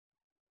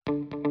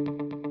Man,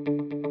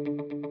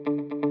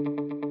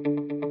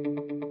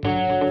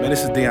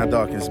 this is Deion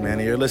Dawkins, man,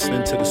 and you're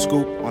listening to The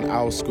Scoop on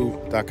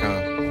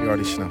OwlScoop.com. You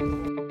already know.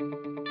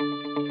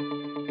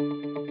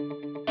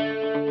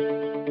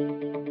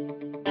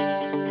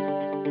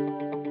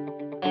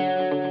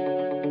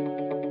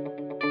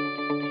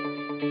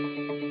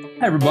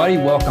 Hi, everybody.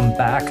 Welcome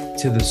back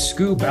to The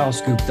Scoop,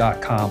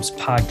 OwlScoop.com's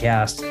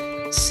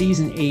podcast,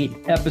 Season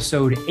 8,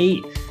 Episode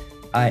 8.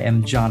 I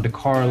am John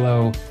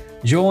DeCarlo,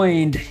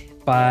 joined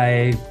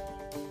by,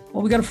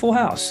 well, we got a full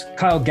house.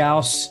 Kyle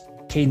Gauss,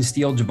 Caden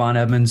Steele, Javon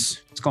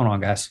Edmonds. What's going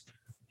on, guys?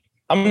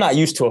 I'm not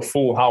used to a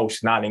full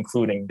house, not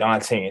including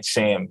Dante and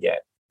Sam yet.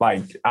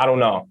 Like, I don't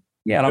know.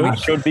 Yeah, I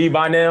should be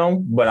by now,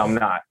 but I'm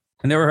not.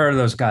 I never heard of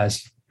those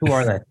guys. Who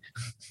are they?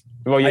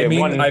 Well, yeah,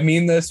 I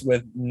mean this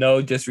with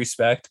no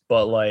disrespect,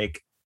 but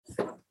like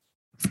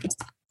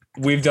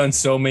we've done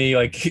so many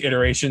like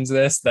iterations of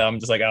this that I'm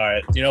just like, all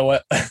right, you know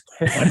what?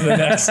 On to the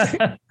next.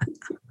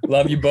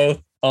 Love you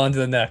both. On to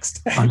the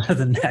next. On to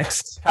the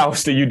next.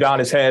 House to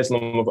Udonis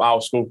Haslam of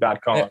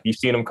OwlScoop.com. Yeah. You've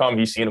seen him come,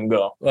 you've seen him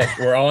go. Look,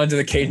 we're on to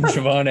the Caden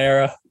Javon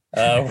era.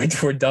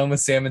 We're done with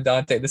Sam and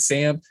Dante. The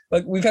Sam,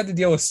 like we've had to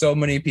deal with so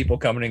many people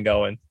coming and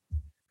going.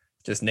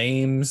 Just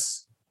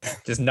names,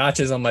 just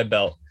notches on my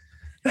belt.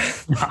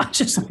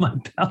 Notches on my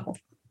belt.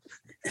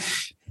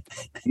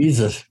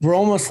 Jesus, we're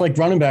almost like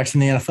running backs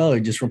in the NFL.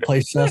 You just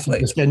replace us and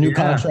just get a new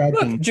contract.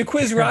 Look, and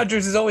Jaquiz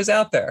Rogers is always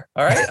out there.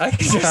 All right, I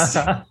can just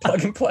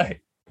plug and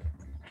play.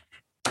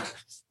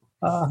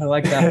 I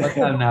like that. I like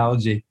that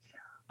analogy.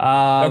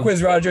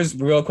 Jaquiz Rogers,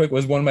 real quick,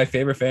 was one of my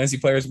favorite fantasy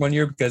players one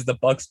year because the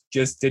Bucs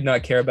just did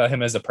not care about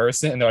him as a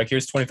person, and they're like,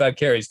 "Here's 25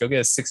 carries, go get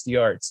us 60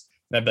 yards."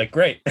 And I'd be like,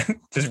 "Great,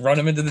 just run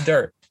him into the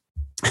dirt."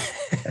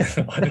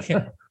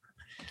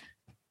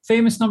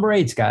 Famous number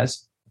 8s,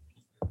 guys.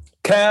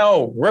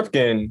 Cal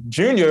Ripken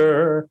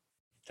Jr.,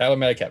 Tyler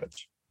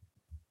Matakevich,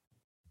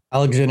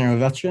 Alexander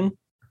Ovechkin,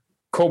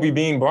 Kobe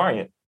Bean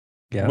Bryant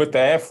with the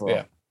afro.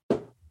 Yeah.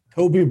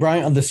 Kobe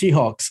Bryant of the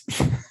Seahawks.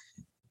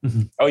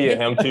 Oh, yeah,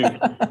 him too.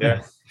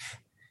 Yeah.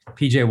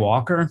 PJ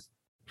Walker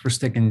for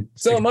sticking.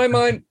 So in my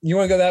mind, you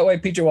want to go that way?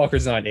 PJ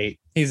Walker's not an 8.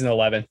 He's an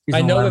 11. He's I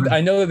an know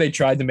 11. that they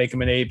tried to make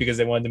him an 8 because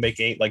they wanted to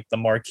make 8 like the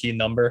marquee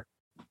number.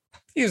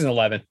 He's an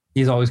 11.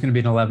 He's always going to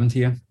be an 11 to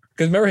you.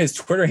 Because remember his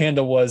Twitter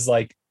handle was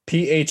like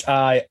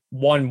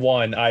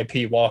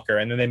PHI11IP Walker,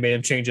 and then they made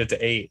him change it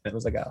to 8. And it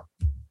was like, oh,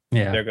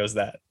 Yeah. there goes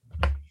that.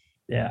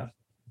 Yeah.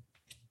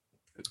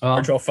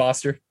 Artrell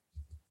Foster.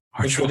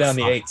 Let's go down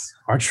the 8s.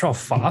 Artrell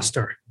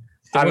Foster.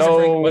 I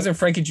know. Wasn't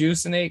Frankie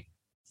Juice an 8?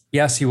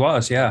 Yes, he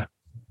was. Yeah.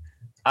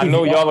 I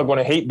know y'all are going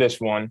to hate this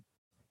one.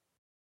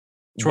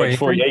 Troy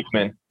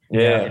Aikman.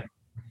 Yeah.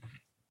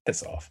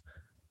 Piss off.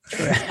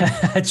 So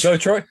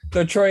Troy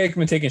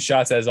Aikman taking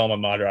shots at his alma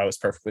mater, I was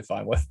perfectly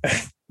fine with.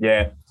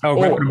 Yeah.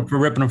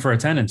 Ripping him for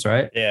attendance,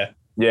 right? Yeah.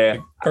 Yeah.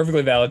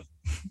 Perfectly valid.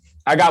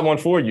 I got one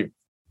for you.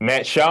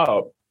 Matt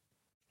Schaub.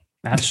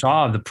 Matt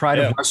Shaw, the pride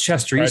of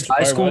Westchester East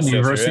High School and the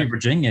University of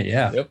Virginia.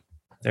 Yeah. Yep.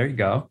 There you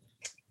go.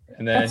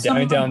 And then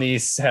Downtown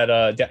East had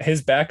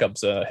his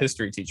backup's a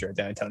history teacher at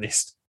Downtown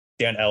East.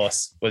 Dan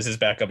Ellis was his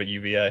backup at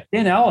UVA.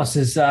 Dan Ellis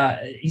is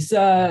I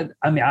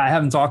mean, I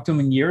haven't talked to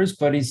him in years,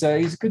 but he's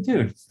a good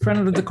dude. Friend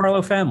of the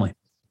DeCarlo family.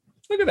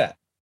 Look at that.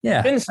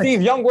 Yeah. Didn't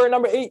Steve Young wear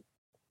number 8?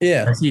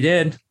 Yeah. Yes, he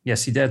did.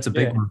 Yes, he did. It's a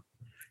big one.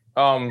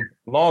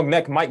 Long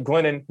neck Mike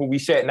Glennon, who we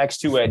sat next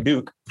to at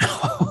Duke.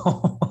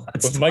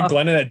 Was Mike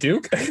Glennon at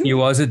Duke? He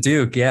was at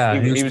Duke, yeah.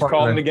 He was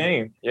calling the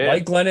game. Yeah.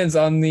 Mike Glennon's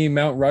on the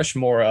Mount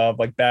Rushmore of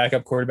like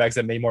backup quarterbacks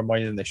that made more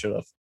money than they should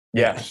have.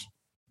 Yes.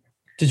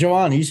 To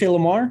Joanne, you say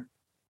Lamar?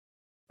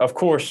 Of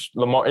course,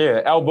 Lamar.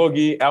 Yeah, Al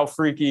Boogie, Al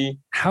Freaky.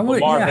 How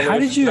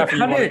did you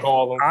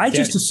call him? I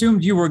just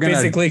assumed you were going to.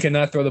 Physically could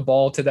not throw the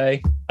ball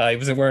today. He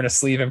wasn't wearing a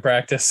sleeve in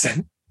practice.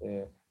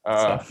 Yeah.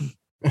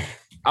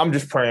 I'm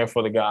just praying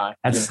for the guy.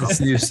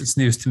 It's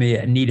news to me.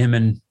 I need him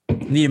in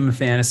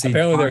fantasy.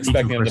 Apparently they're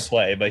expecting him to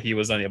play, but he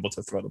was unable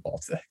to throw the ball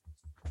today.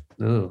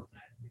 Ooh.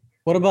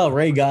 What about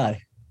Ray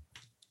Guy?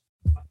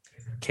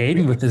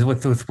 Caden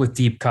with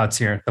deep cuts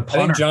here. The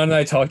punter. I think John and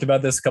I talked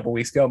about this a couple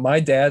weeks ago.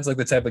 My dad's like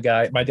the type of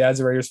guy. My dad's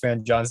a Raiders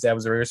fan. John's dad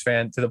was a Raiders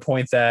fan to the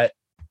point that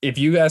if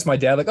you ask my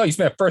dad, like, "Oh, you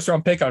spent a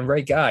first-round pick on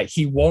Ray Guy,"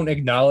 he won't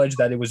acknowledge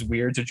that it was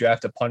weird to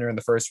draft a punter in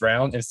the first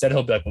round. Instead,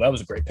 he'll be like, "Well, that was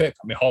a great pick.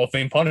 I mean, Hall of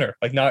Fame punter."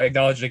 Like, not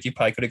acknowledging like you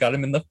probably could have got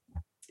him in the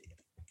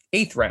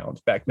 8th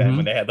round back then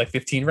when they had like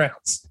 15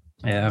 rounds.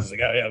 Yeah, was like,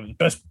 "Oh yeah,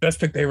 best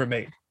pick they ever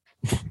made."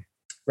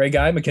 Ray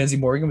Guy, Mackenzie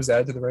Morgan was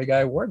added to the Ray Guy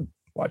Award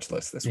watch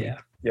list this week. Yeah.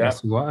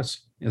 Yes, he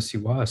was.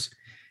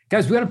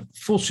 Guys, we got a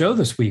full show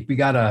this week. We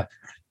got a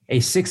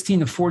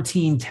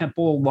 16-14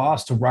 Temple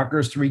loss to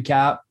Rutgers to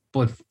recap,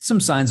 but some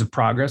signs of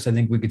progress, I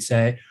think we could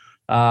say.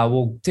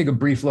 We'll take a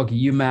brief look at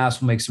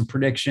UMass. We'll make some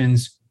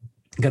predictions.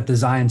 Got the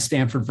Zion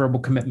Stanford verbal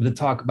commitment to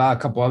talk about, a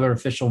couple other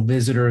official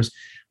visitors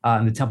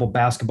in the Temple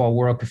basketball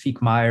world,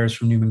 Kafik Myers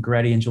from Newman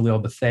Gretty and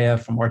Jaleel Bethea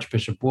from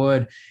Archbishop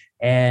Wood,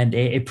 and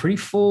a pretty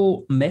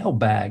full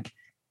mailbag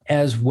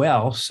as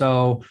well.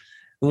 So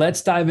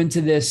let's dive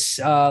into this.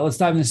 Let's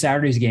dive into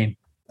Saturday's game.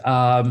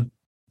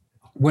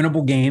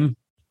 Winnable game.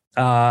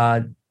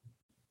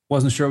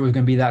 Wasn't sure it was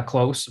going to be that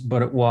close,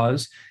 but it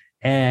was.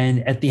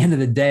 And at the end of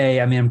the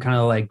day, I mean, I'm kind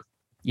of like,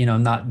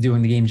 not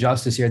doing the game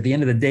justice here. At the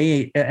end of the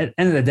day,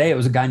 it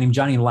was a guy named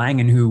Johnny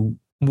Langan who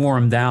wore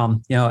him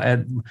down,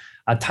 at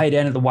a tight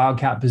end at the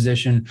Wildcat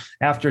position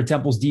after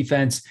Temple's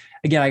defense.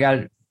 Again, I got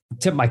to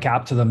tip my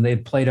cap to them. They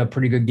played a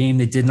pretty good game.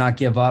 They did not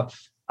give up,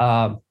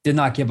 an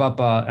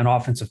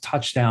offensive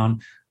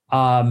touchdown.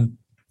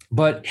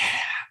 But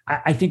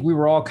I think we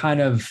were all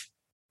kind of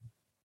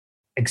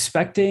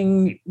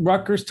expecting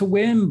Rutgers to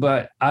win,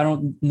 but I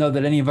don't know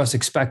that any of us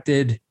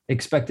expected a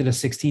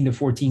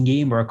 16-14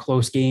 game or a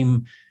close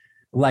game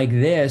like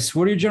this.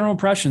 What are your general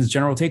impressions,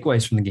 general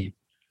takeaways from the game?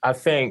 I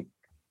think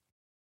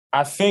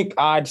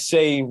I'd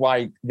say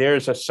like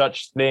there's a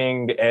such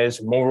thing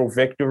as moral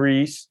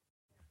victories.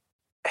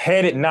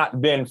 Had it not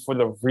been for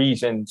the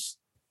reasons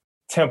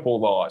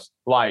Temple lost,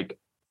 like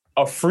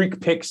a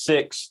freak pick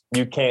six,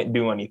 you can't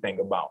do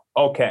anything about.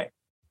 Okay,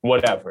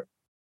 whatever.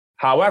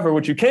 However,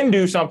 what you can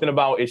do something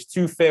about is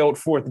 2 failed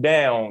fourth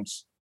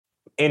downs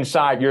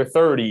inside your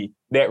 30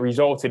 that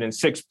resulted in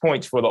 6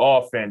 points for the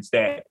offense.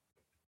 That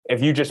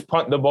if you just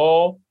punt the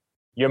ball,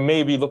 you're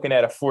maybe looking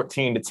at a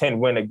 14-10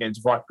 win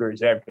against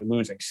Rutgers after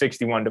losing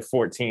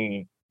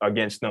 61-14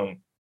 against them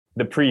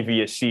the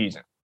previous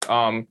season.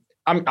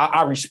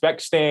 I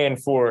respect Stan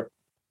for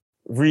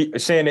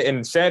saying it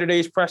in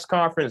Saturday's press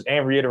conference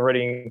and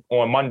reiterating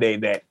on Monday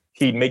that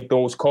he'd make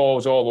those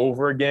calls all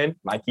over again,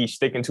 like he's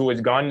sticking to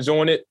his guns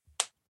on it.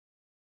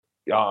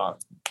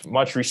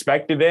 Much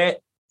respect to that,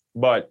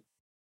 but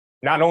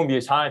not only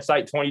is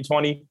hindsight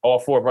 2020, all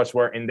 4 of us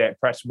were in that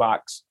press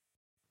box,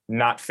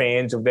 not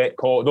fans of that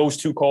call, those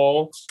 2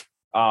 calls.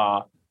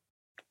 But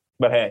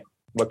hey,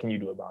 what can you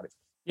do about it?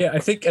 Yeah, I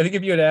think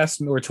if you had asked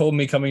me or told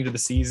me coming to the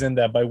season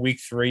that by week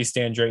 3,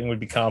 Stan Drayton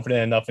would be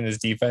confident enough in his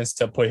defense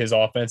to put his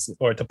offense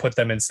or to put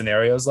them in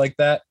scenarios like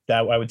that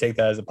I would take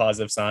that as a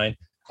positive sign.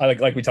 I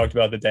like we talked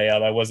about the day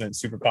out, I wasn't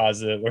super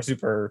positive or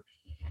super.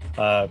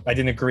 I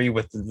didn't agree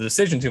with the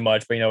decision too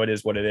much, but it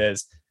is what it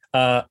is.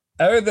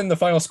 Other than the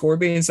final score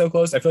being so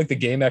close, I feel like the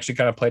game actually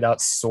kind of played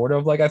out sort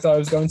of like I thought it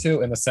was going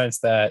to, in the sense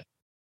that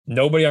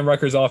nobody on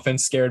Rutgers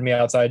offense scared me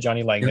outside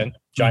Johnny Langdon.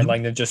 Johnny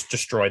Langdon just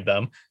destroyed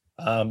them.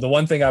 The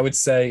one thing I would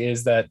say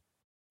is that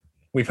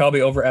we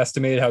probably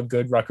overestimated how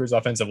good Rutgers'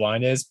 offensive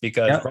line is,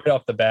 because right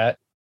off the bat,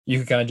 you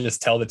can kind of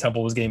just tell that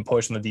Temple was getting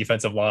pushed on the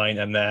defensive line,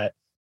 and that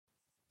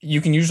you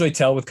can usually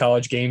tell with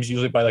college games,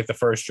 usually by like the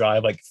first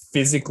drive, like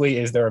physically,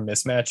 is there a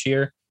mismatch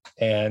here?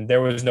 And there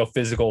was no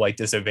physical like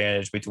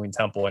disadvantage between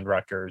Temple and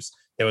Rutgers.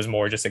 It was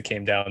more just it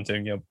came down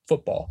to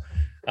football.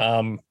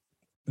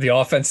 The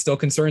offense still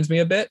concerns me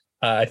a bit.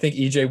 I think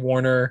EJ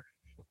Warner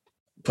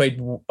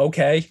played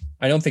okay.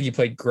 I don't think he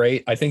played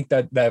great. I think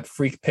that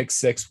freak pick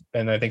six,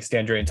 and I think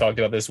Stan Drayton talked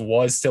about this,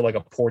 was still like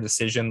a poor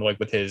decision, like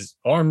with his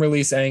arm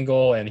release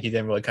angle, and he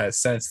didn't really kind of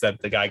sense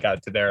that the guy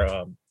got to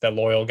there, that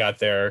Loyal got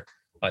there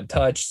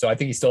untouched. So I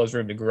think he still has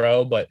room to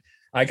grow, but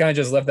I kind of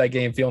just left that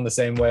game feeling the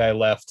same way I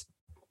left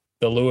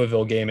the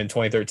Louisville game in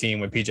 2013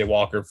 when PJ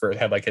Walker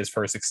had like his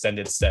first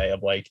extended stay,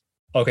 of like,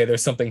 okay,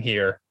 there's something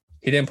here.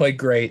 He didn't play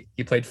great.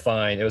 He played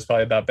fine. It was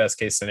probably about best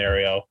case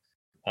scenario.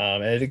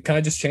 And it kind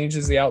of just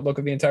changes the outlook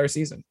of the entire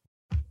season.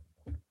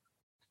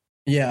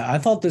 Yeah, I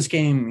thought this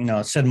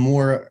game, said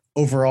more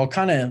overall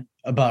kind of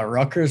about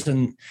Rutgers,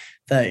 and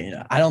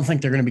that I don't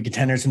think they're going to be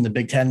contenders in the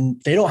Big Ten.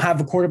 They don't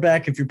have a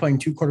quarterback. If you're playing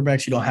 2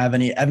 quarterbacks, you don't have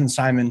any. Evan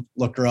Simon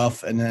looked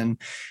rough, and then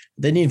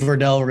they need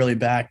Verdell really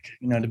back,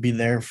 to be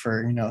there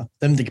for,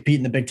 them to compete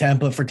in the Big Ten.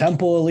 But for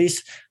Temple, at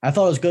least, I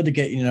thought it was good to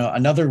get,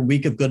 another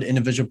week of good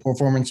individual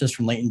performances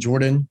from Leighton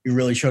Jordan, who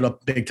really showed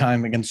up big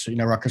time against,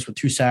 Rutgers with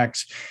 2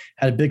 sacks.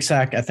 Had a big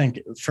sack, I think,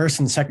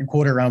 first and second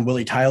quarter around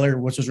Willie Tyler,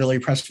 which was really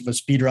impressive with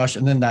speed rush.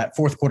 And then that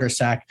fourth quarter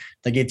sack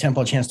that gave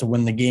Temple a chance to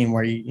win the game,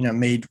 where he,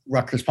 made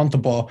Rutgers punt the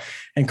ball.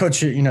 And Coach,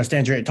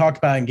 Stan Drayton talked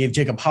about it and gave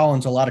Jacob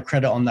Hollins a lot of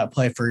credit on that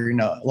play for,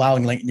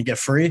 allowing Leighton to get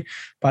free.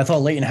 But I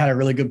thought Leighton had a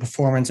really good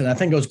performance. And I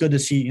think it was good to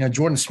see,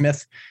 Jordan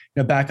Smith,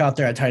 back out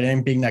there at tight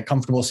end, being that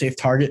comfortable, safe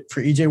target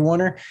for EJ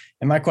Warner.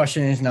 And my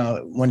question is now,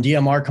 when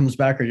DMR comes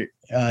back,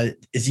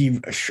 is he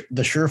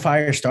the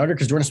surefire starter?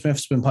 Because Jordan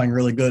Smith's been playing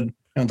really good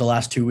the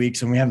last 2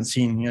 weeks, and we haven't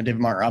seen, David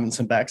Martin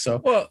Robinson back.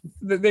 So, well,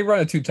 they run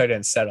a 2 tight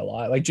end set a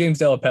lot. Like James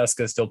Della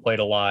Pesca still played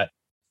a lot,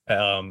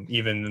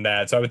 even in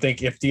that. So I would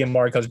think if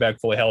DMR comes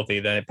back fully healthy,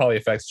 then it probably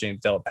affects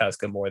James Della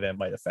Pesca more than it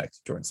might affect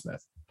Jordan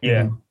Smith.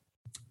 Yeah. Mm-hmm.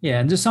 Yeah.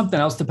 And just something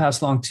else to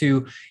pass along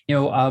too,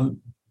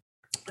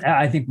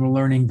 I think we're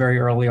learning very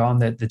early on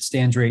that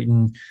Stan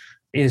Drayton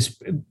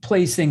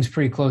plays things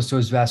pretty close to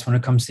his vest when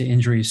it comes to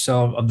injuries.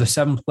 So of the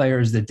 7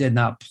 players that did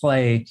not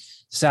play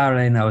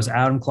Saturday, and that was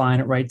Adam Klein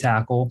at right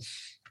tackle,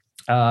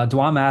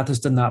 Dwan Mathis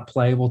did not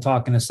play. We'll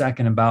talk in a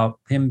second about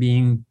him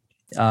being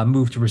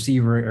moved to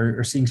receiver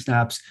or seeing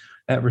snaps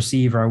at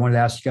receiver. I wanted to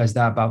ask you guys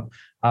that about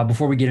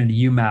before we get into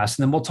UMass.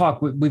 And then we'll talk,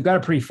 we've got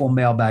a pretty full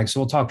mailbag. So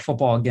we'll talk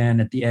football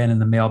again at the end in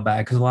the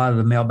mailbag, because a lot of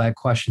the mailbag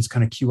questions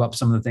kind of queue up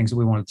some of the things that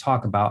we want to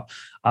talk about.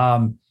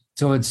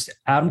 So it's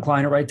Adam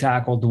Klein at right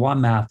tackle, Dwan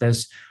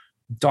Mathis,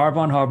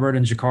 Darvon Hubbard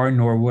and Jakari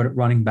Norwood at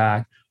running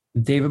back,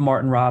 David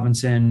Martin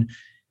Robinson,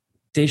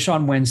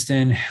 Deshaun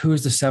Winston. Who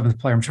is the seventh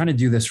player? I'm trying to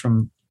do this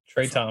from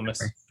Trey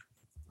Thomas.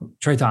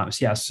 Trey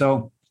Thomas, yes.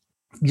 So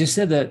he just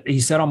said that he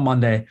said on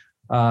Monday,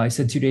 he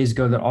said 2 days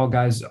ago that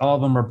all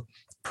of them are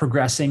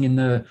progressing in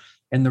the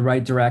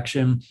right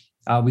direction.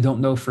 We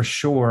don't know for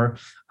sure.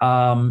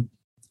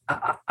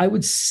 I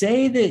would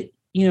say that,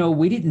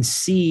 we didn't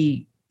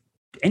see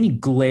any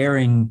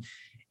glaring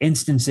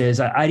instances.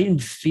 I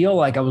didn't feel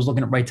like I was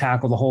looking at right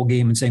tackle the whole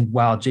game and saying,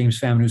 wow, James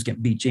Faminu's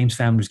getting beat. James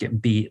Faminu's getting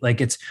beat.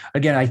 Like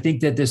I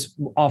think that this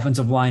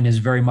offensive line is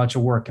very much a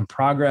work in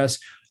progress.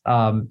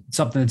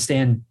 Something that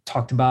Stan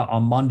talked about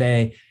on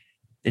Monday.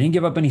 They didn't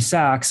give up any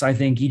sacks. I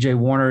think EJ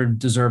Warner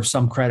deserves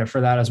some credit for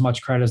that, as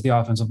much credit as the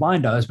offensive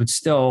line does, but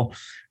still,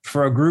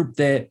 for a group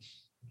that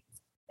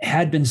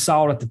had been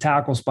solid at the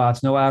tackle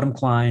spots, no Adam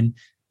Klein,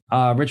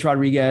 Rich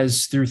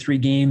Rodriguez through 3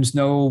 games,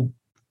 no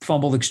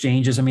fumbled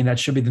exchanges. I mean, that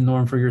should be the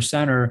norm for your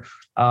center.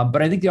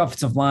 But I think the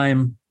offensive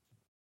line,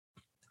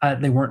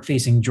 they weren't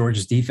facing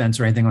Georgia's defense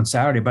or anything on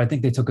Saturday, but I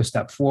think they took a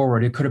step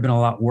forward. It could have been a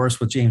lot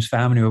worse with James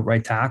Faminu at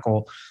right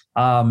tackle.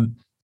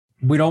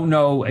 We don't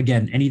know,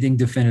 again, anything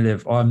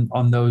definitive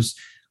on those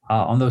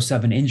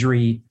 7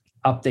 injury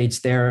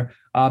updates there.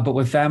 But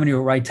with Faminu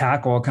at right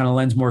tackle, it kind of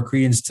lends more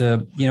credence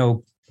to,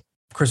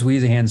 Chris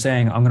Weazahan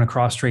saying, I'm going to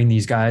cross train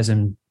these guys.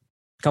 And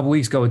a couple of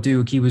weeks ago at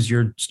Duke, he was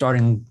your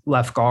starting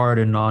left guard.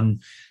 And on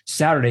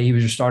Saturday, he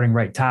was your starting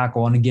right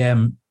tackle. And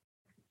again,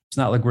 it's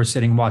not like we're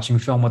sitting watching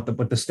film with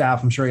the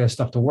staff. I'm sure he has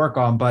stuff to work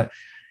on, but I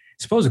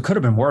suppose it could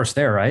have been worse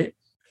there, right?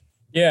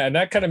 Yeah, and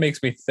that kind of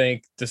makes me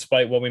think,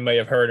 despite what we may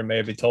have heard and may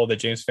have been told, that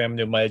James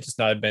Faminu might have just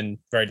not have been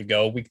ready to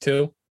go week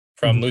 2,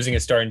 from losing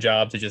his starting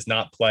job to just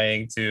not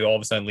playing to all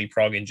of a sudden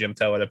leapfrogging Jim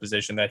Tell at a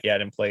position that he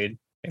hadn't played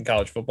in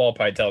college football.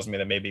 Probably tells me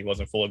that maybe he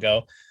wasn't full to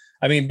go.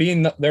 I mean,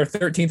 being they're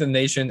 13th in the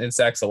nation in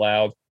sacks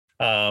allowed.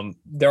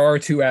 There are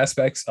 2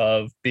 aspects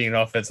of being an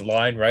offensive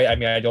line, right? I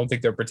mean, I don't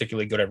think they're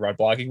particularly good at run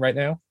blocking right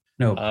now.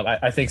 No,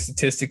 I think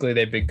statistically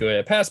they've been good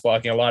at pass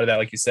blocking. A lot of that,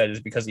 like you said, is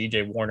because of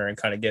EJ Warner and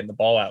kind of getting the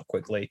ball out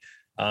quickly.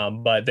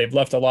 But they've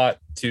left a lot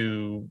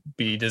to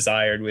be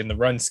desired in the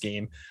run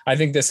scheme. I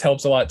think this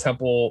helps a lot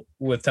Temple,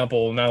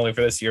 not only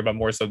for this year, but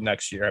more so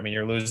next year. I mean,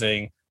 you're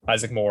losing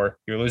Isaac Moore,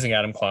 you're losing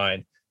Adam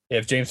Klein.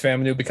 If James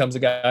Faminu becomes a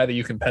guy that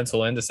you can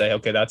pencil in to say,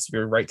 okay, that's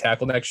your right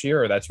tackle next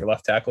year, or that's your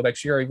left tackle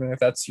next year, or even if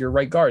that's your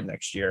right guard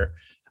next year,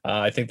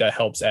 I think that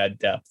helps add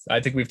depth.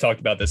 I think we've talked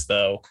about this,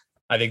 though.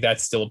 I think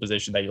that's still a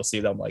position that you'll see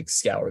them like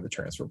scour the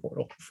transfer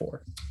portal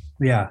for.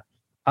 Yeah.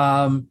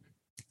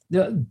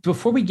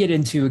 Before we get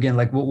into, again,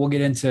 like we'll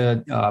get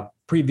into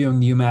previewing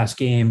the UMass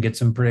game, get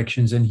some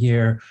predictions in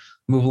here,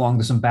 move along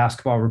to some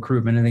basketball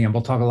recruitment. And again,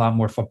 we'll talk a lot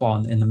more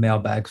football in the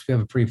mailbag because we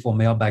have a pretty full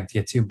mailbag to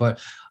get to. But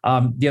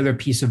the other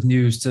piece of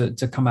news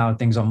to come out of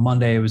things on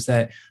Monday was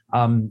that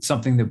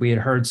something that we had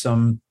heard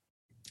some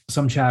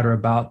chatter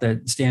about,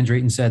 that Stan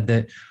Drayton said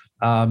that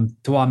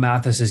Dewan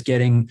Mathis is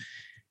getting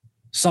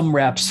some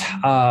reps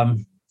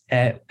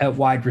at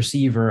wide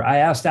receiver. I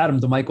asked Adam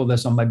DeMichael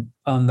this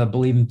on the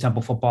Believe in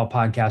Temple football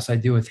podcast I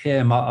do with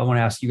him. I want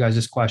to ask you guys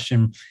this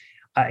question.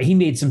 He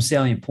made some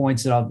salient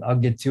points that I'll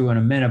get to in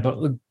a minute, but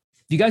look,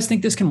 do you guys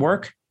think this can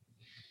work?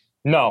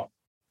 No.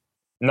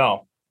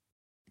 Why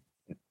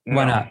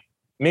not?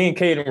 Me and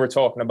Caden were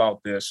talking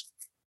about this,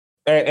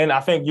 and I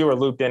think you were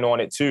looped in on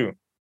it too.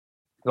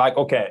 Like,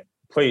 okay,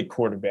 played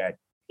quarterback.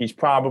 He's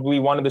probably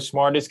one of the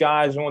smartest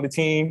guys on the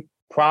team,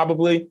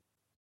 probably.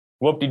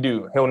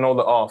 Whoop-de-doo, he'll know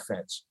the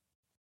offense.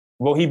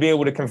 Will he be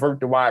able to convert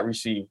the wide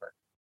receiver?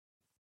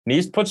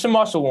 Needs to put some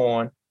muscle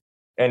on.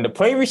 And to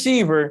play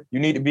receiver, you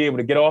need to be able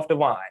to get off the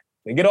line.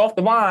 To get off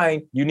the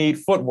line, you need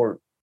footwork.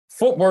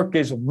 Footwork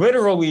is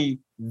literally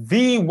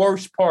the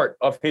worst part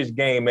of his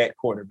game at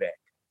quarterback.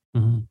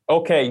 Mm-hmm.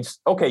 Okay,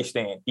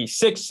 Stan. He's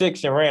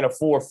 6'6" and ran a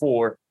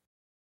 4.4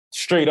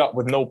 straight up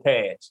with no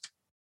pads.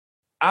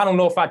 I don't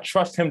know if I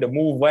trust him to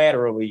move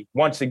laterally,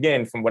 once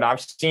again, from what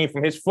I've seen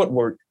from his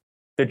footwork,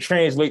 to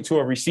translate to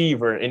a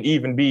receiver and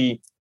even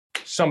be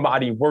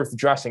somebody worth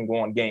dressing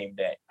on game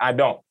day. I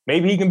don't.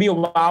 Maybe he can be a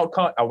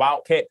wildcat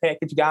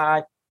package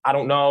guy. I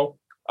don't know.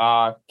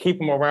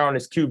 Keep him around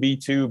as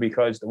QB too,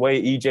 because the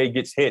way EJ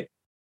gets hit,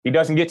 he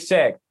doesn't get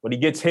sacked, but he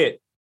gets hit.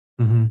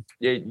 Mm-hmm.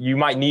 You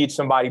might need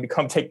somebody to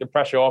come take the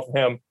pressure off of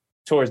him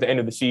towards the end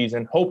of the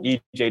season. Hope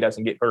EJ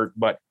doesn't get hurt,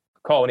 but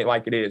calling it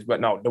like it is. But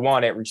no,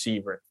 Dewan at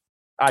receiver,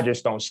 I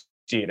just don't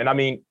see it. And I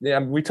mean,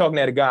 we're talking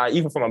at a guy,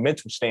 even from a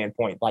mental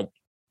standpoint, like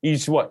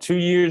he's 2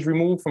 years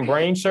removed from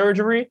brain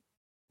surgery.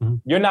 Mm-hmm.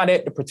 You're not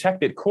at the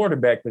protected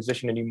quarterback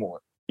position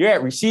anymore. You're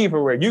at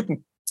receiver where you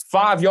can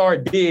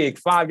 5-yard dig,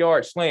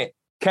 5-yard slant,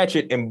 catch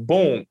it, and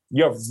boom,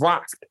 you're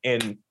rocked.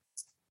 And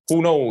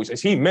who knows?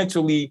 Is he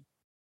mentally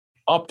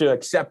up to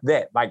accept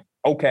that? Like,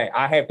 okay,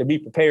 I have to be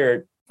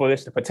prepared for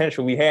this to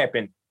potentially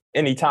happen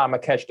anytime I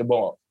catch the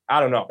ball.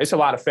 I don't know. It's a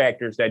lot of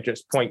factors that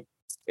just point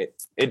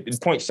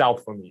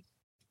south for me.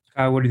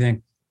 What do you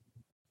think?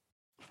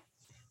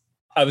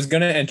 I was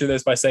going to enter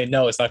this by saying,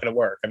 no, it's not going to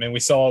work. I mean, we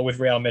saw it with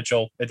Real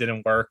Mitchell. It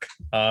didn't work.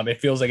 It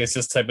feels like it's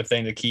just the type of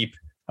thing to keep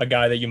a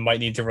guy that you might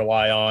need to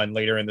rely on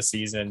later in the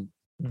season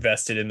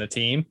vested in the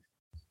team.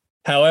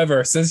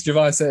 However, since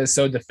Javon said it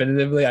so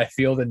definitively, I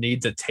feel the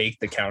need to take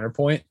the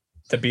counterpoint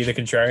to be the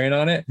contrarian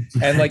on it.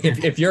 And like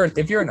if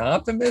you're an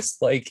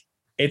optimist, like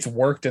it's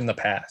worked in the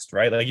past,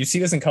 right? Like you see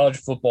this in college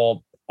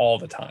football all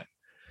the time.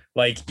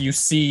 Like you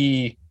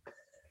see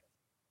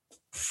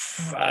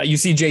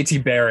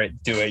JT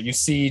Barrett do it. You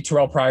see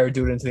Terrell Pryor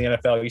do it into the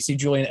NFL. You see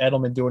Julian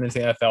Edelman do it into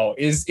the NFL.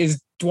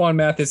 Is Dwan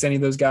Mathis any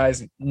of those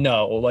guys?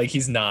 No, like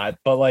he's not.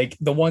 But like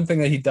the one thing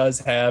that he does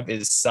have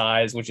is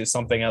size, which is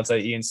something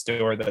outside Ian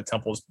Stewart that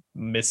Temple's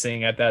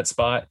missing at that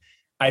spot.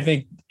 I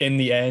think in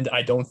the end,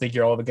 I don't think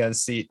you're all of a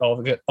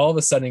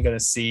sudden going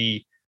to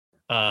see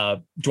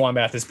Dwan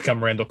Mathis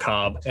become Randall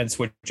Cobb and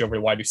switch over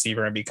to wide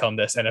receiver and become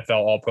this NFL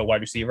All-Pro wide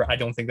receiver. I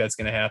don't think that's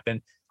going to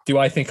happen. Do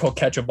I think he'll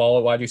catch a ball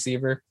at wide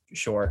receiver?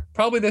 Sure.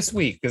 Probably this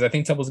week, because I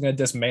think Temple's going to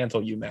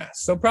dismantle UMass.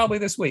 So probably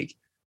this week.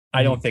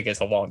 I don't think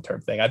it's a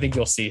long-term thing. I think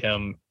you'll see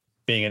him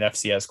being an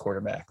FCS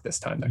quarterback this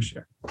time next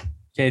year.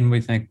 Caden, what do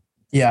you think?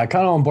 Yeah,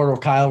 kind of on board with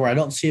Kyle, where I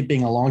don't see it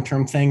being a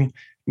long-term thing,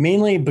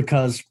 mainly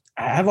because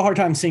I have a hard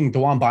time seeing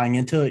Dwan buying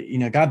into it. You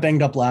know, got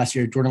banged up last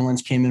year. Jordan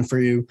Lynch came in for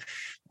you.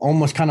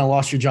 Almost kind of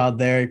lost your job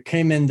there.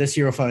 Came in this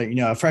year with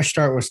a fresh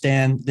start with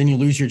Stan. Then you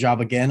lose your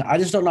job again. I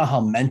just don't know how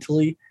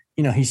mentally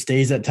he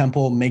stays at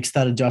Temple, makes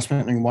that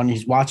adjustment. And when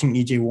he's watching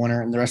EJ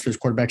Warner and the rest of his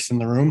quarterbacks in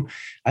the room,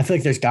 I feel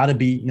like there's got to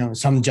be,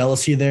 some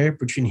jealousy there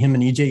between him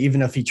and EJ,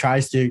 even if he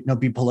tries to,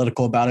 be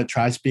political about it,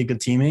 tries to be a good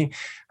teammate.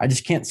 I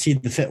just can't see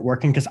the fit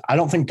working because I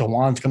don't think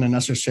Dwan's going to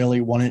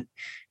necessarily want it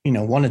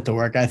to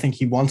work. I think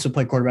he wants to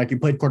play quarterback. You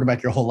played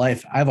quarterback your whole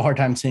life. I have a hard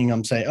time seeing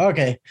him say,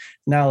 okay,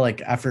 now like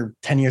after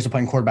 10 years of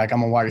playing quarterback,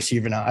 I'm a wide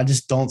receiver now. I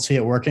just don't see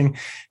it working.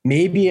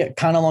 Maybe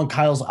kind of along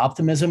Kyle's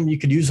optimism, you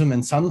could use him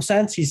in some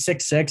sense. He's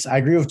 6'6". I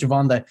agree with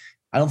Javon that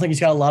I don't think he's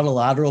got a lot of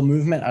lateral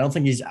movement. I don't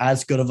think he's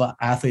as good of an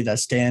athlete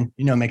as Stan,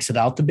 makes it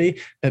out to be.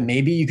 But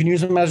maybe you can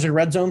use him as a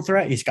red zone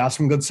threat. He's got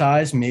some good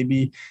size.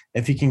 Maybe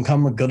if he can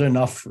come a good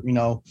enough,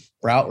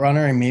 route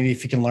runner, and maybe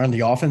if he can learn the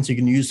offense, you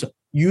can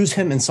use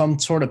him in some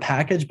sort of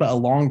package, but a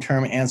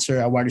long-term answer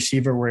at wide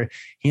receiver where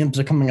he ends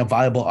up becoming a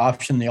viable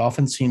option. The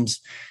offense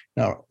seems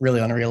really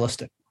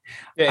unrealistic.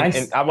 Yeah,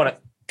 and I want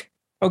to.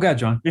 Oh, God,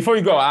 John. Before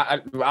you go, I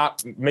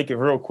make it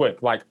real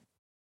quick. Like,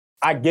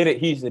 I get it.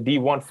 He's a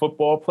D1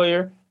 football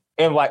player.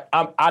 And, like,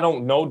 I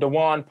don't know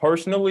Dwan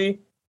personally,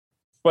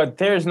 but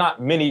there's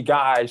not many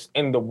guys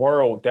in the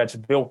world that's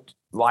built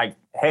like,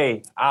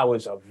 hey, I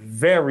was a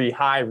very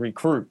high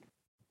recruit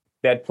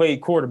that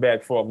played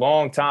quarterback for a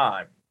long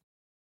time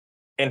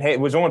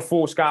and was on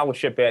full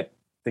scholarship at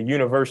the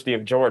University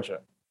of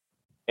Georgia,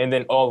 and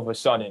then all of a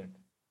sudden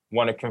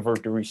want to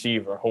convert to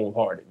receiver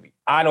wholeheartedly.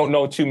 I don't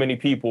know too many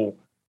people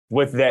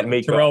with that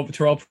makeup.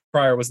 Terrell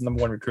Pryor was the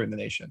number 1 recruit in the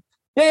nation.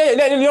 Yeah,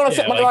 you know what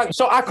I'm saying?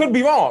 So I could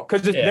be wrong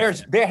because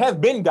there have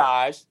been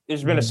guys.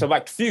 There's been a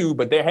select few,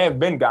 but there have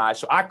been guys.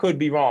 So I could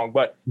be wrong,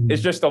 but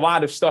it's just a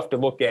lot of stuff to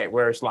look at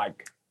where it's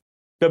like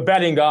the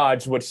betting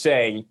odds would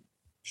say,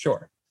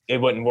 sure, it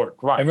wouldn't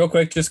work. Right. And real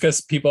quick, just because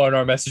people on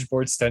our message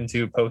boards tend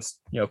to post,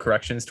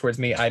 corrections towards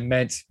me, I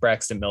meant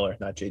Braxton Miller,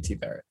 not JT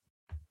Barrett.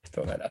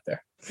 Throw that out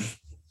there.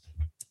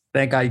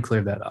 Thank God you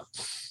cleared that up.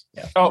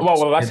 Yeah. Oh,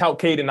 well, that's how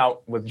Caden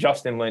out with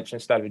Justin Lynch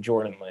instead of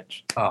Jordan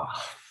Lynch. Oh.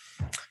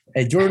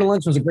 Hey, Jordan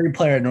Lynch was a great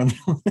player at North.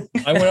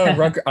 I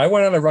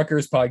went on a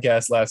Rutgers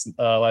podcast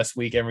last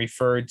week and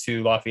referred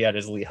to Lafayette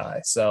as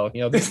Lehigh. So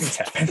these things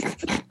happen.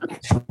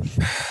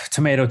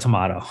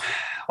 Tomato.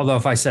 Although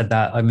if I said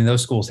that, I mean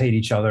those schools hate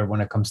each other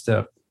when it comes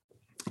to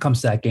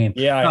that game.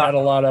 Yeah, I had a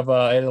lot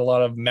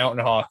of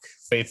Mountain Hawk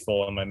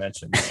faithful in my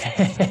mentions.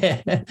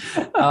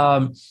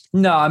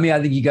 No, I mean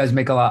I think you guys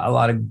make a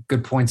lot of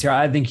good points here.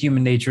 I think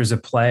human nature is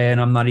at play,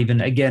 and I'm not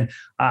even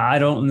I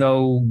don't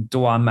know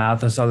Dwan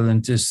Mathis other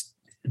than just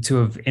to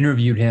have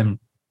interviewed him.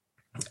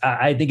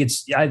 I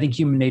think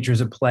human nature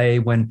is at play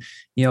when,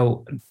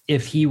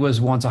 if he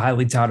was once a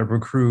highly touted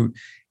recruit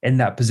and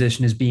that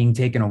position is being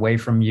taken away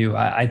from you,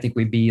 I think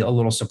we'd be a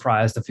little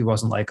surprised if he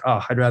wasn't like,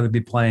 oh, I'd rather be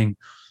playing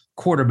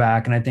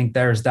quarterback. And I think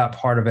there's that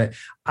part of it.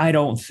 I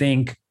don't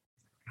think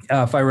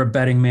if I were a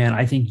betting man,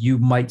 I think you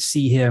might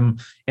see him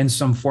in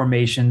some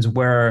formations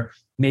where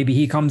maybe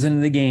he comes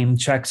into the game,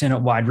 checks in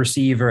at wide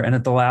receiver, and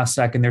at the last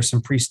second, there's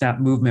some pre-snap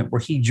movement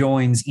where he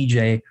joins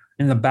EJ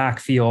in the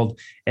backfield,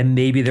 and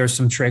maybe there's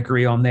some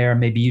trickery on there.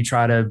 Maybe you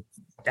try to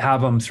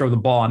have him throw the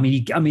ball. I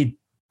mean,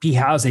 he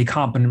has a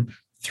competent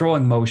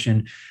throwing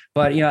motion,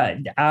 but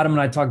Adam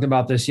and I talked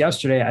about this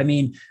yesterday. I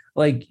mean,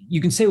 like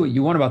you can say what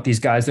you want about these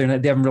guys. They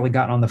haven't really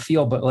gotten on the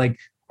field, but like,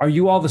 are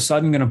you all of a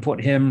sudden going to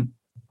put him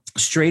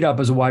straight up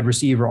as a wide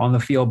receiver on the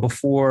field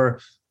before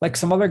like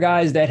some other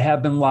guys that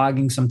have been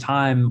logging some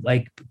time,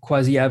 like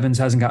Quasi Evans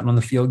hasn't gotten on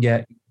the field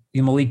yet.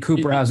 Malik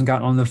Cooper hasn't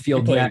gotten on the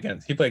field yet.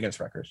 He played against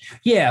Rutgers.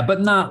 Yeah,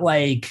 but not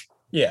like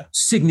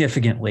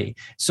significantly.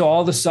 So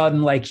all of a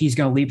sudden, like he's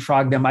going to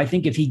leapfrog them. I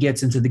think if he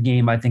gets into the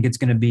game, I think it's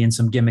going to be in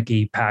some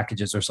gimmicky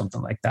packages or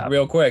something like that.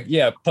 Real quick,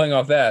 playing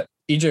off that,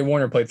 EJ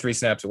Warner played 3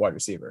 snaps at wide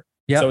receiver.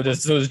 Yeah. So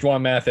does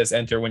Dwan Mathis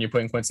enter when you're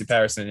putting Quincy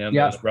Patterson in?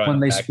 Yeah, when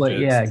they split.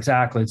 Yeah,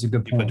 exactly. It's a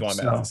good point. Put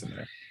Dwan Mathis in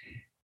there.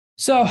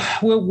 So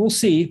we'll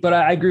see. But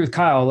I agree with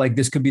Kyle. Like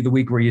this could be the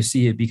week where you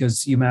see it because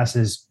UMass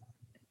is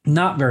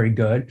not very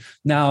good.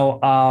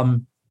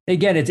 Now,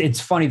 again, it's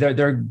funny.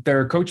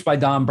 They're coached by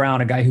Don Brown,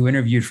 a guy who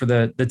interviewed for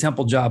the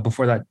Temple job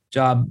before that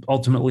job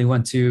ultimately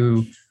went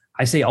to,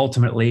 I say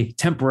ultimately,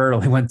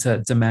 temporarily went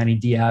to Manny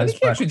Diaz. I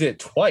think he actually did it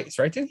twice,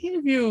 right? Didn't he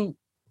interview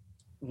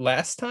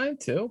last time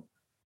too?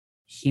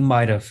 He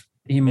might have.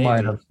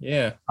 Might have.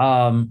 Yeah.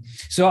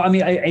 So, I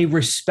mean, a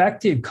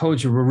respected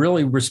coach, a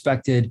really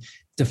respected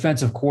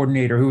defensive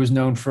coordinator who was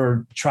known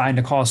for trying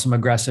to call some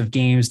aggressive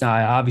games. Now,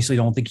 I obviously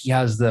don't think he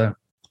has the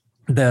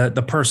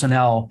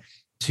personnel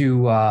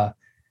to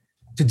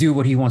do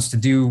what he wants to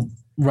do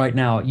right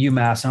now at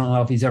UMass. I don't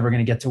know if he's ever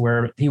going to get to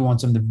where he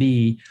wants him to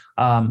be.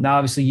 Now,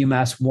 obviously,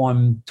 UMass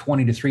won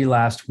 20-3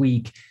 last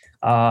week.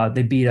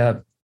 They beat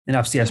an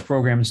FCS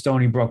program in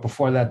Stony Brook.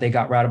 Before that, they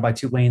got routed by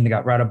Tulane. They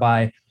got routed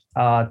by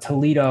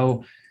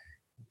Toledo.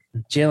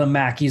 Jalen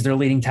Mackey's their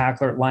leading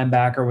tackler at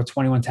linebacker with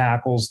 21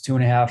 tackles,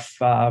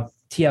 2.5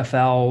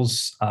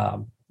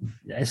 TFLs.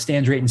 As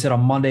Stan Drayton said on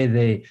Monday,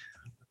 they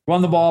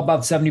run the ball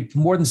about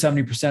more than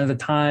 70% of the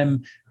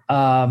time.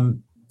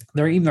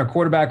 Their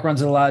quarterback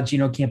runs it a lot.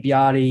 Gino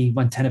Campiati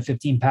went 10 of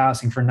 15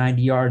 passing for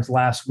 90 yards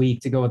last week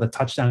to go with a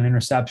touchdown and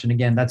interception.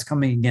 Again, that's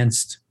coming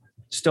against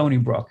Stony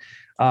Brook.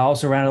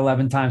 Also ran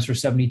 11 times for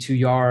 72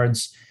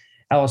 yards.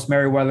 Ellis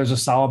Merriweather's a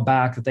solid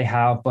back that they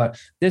have, but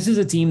this is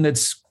a team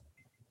that's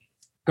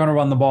going to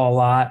run the ball a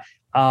lot.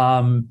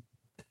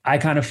 I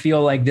kind of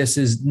feel like this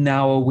is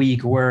now a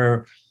week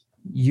where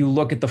you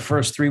look at the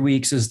first 3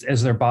 weeks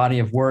as their body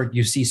of work.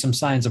 You see some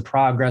signs of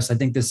progress. I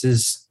think this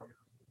is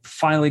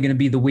finally going to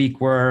be the week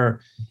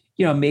where,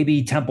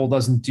 maybe Temple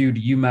doesn't do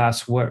to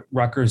UMass what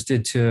Rutgers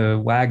did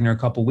to Wagner a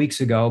couple weeks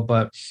ago,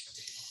 but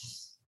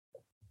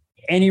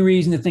any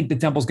reason to think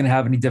that Temple's going to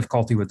have any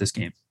difficulty with this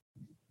game?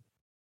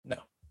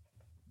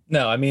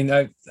 No, I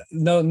mean,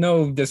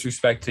 no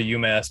disrespect to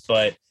UMass,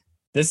 but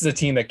this is a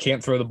team that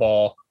can't throw the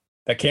ball,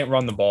 that can't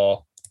run the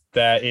ball,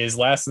 that is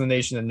last in the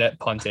nation in net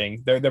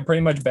punting. They're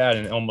pretty much bad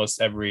in almost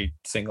every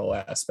single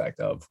aspect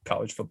of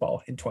college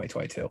football in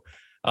 2022.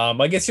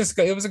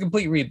 It was a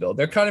complete rebuild.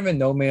 They're kind of in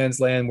no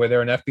man's land where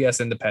they're an FBS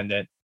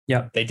independent.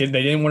 Yeah, they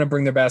didn't want to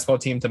bring their basketball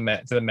team to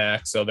the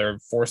MAC, so they're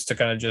forced to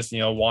kind of just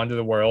wander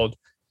the world,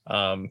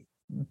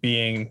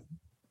 being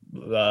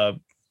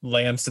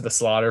lambs to the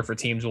slaughter for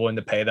teams willing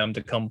to pay them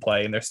to come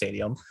play in their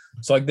stadium.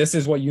 So this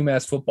is what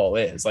UMass football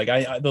is.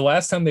 The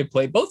last time they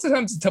played, both the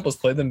times the Temple's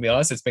played them, to be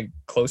honest, it's been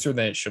closer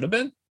than it should have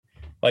been.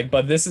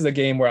 But this is a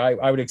game where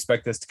I would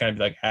expect this to kind of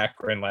be like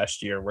Akron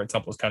last year, where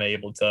Temple's kind of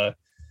able to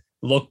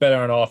look better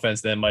on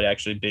offense than it might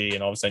actually be.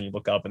 And all of a sudden you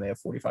look up and they have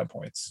 45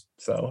 points.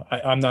 So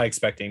I'm not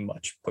expecting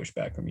much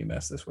pushback from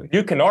UMass this week.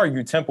 You can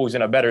argue Temple's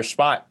in a better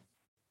spot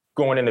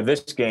going into this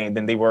game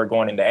than they were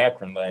going into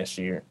Akron last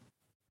year.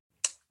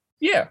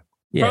 Yeah.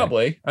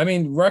 Probably. I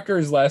mean,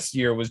 Rutgers last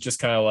year was just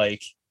kind of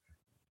like,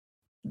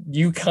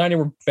 you kind of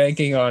were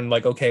banking on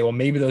okay, well,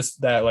 maybe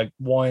that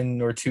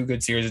 1 or 2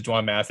 good series of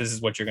Juwan Mathis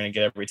is what you're going to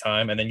get every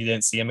time. And then you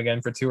didn't see him again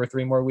for 2 or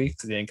 3 more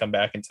weeks. He didn't come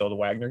back until the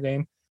Wagner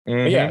game.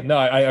 Mm-hmm. But yeah, no,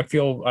 I would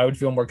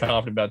feel more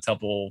confident about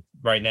Temple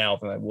right now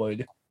than I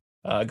would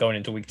going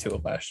into week 2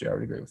 of last year. I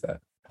would agree with that.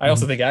 I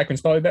also think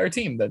Akron's probably a better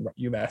team than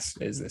UMass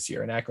is this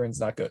year, and Akron's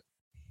not good.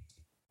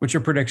 What's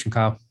your prediction,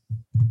 Kyle?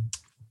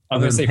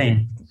 I'm going to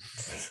say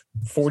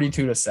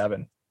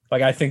 42-7.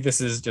 I think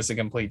this is just a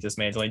complete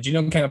dismantling.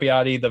 Gino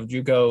Campiati, the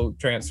JUCO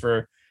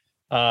transfer,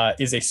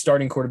 is a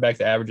starting quarterback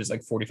that averages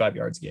 45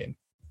 yards a game.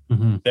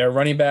 Mm-hmm. Their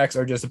running backs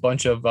are just a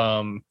bunch of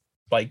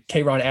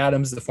Kayron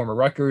Adams, the former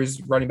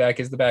Rutgers running back,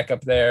 is the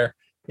backup there,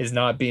 is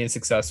not being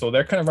successful.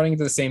 They're kind of running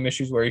into the same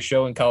issues where you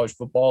show in college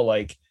football,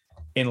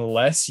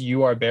 unless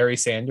you are Barry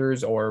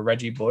Sanders or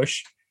Reggie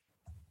Bush,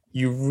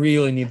 you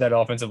really need that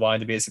offensive line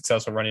to be a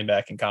successful running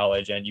back in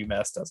college, and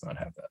UMass does not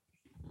have that.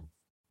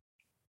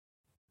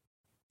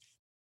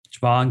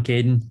 Javon,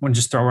 Caden, want to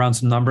just throw around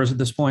some numbers at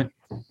this point?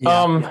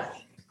 Yeah.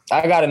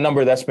 I got a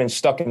number that's been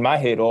stuck in my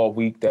head all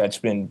week that's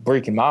been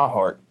breaking my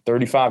heart,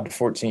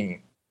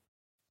 35-14.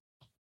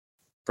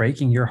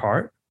 Breaking your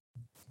heart?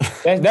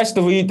 That's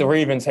the lead the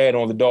Ravens had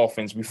on the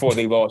Dolphins before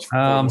they lost.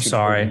 I'm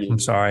sorry.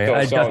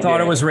 I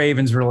thought it was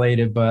Ravens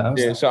related, but I'm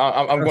going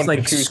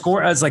to choose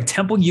score. As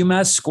Temple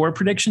UMass score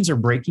predictions are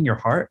breaking your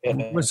heart.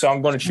 Yeah. So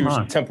I'm going to choose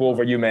Temple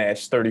over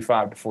UMass,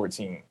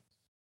 35-14.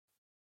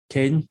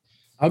 Caden?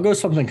 I'll go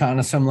something kind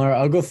of similar.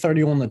 I'll go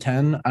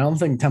 31-10. I don't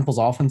think Temple's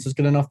offense is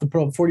good enough to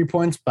put up 40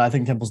 points, but I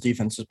think Temple's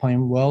defense is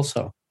playing well,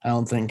 so I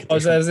don't think.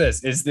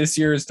 Is this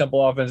year's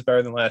Temple offense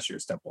better than last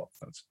year's Temple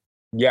offense?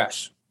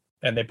 Yes.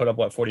 And they put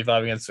up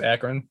 45 against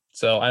Akron.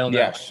 So I don't know.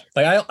 Yes.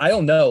 I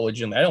don't know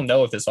legitimately. I don't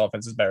know if this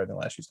offense is better than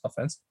last year's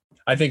offense.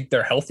 I think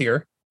they're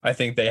healthier. I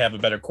think they have a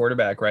better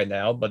quarterback right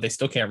now, but they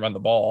still can't run the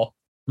ball.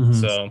 Mm-hmm.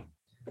 So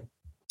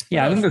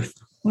yeah, I'm going to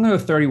go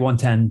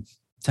 31-10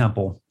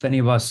 Temple. If any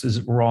of us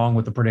is wrong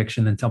with the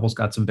prediction, then Temple's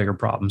got some bigger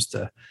problems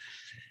that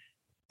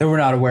we're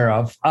not aware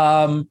of.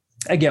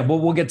 Again,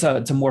 we'll get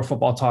to more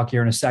football talk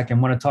here in a second.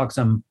 I want to talk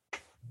some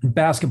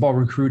basketball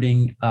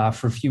recruiting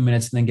for a few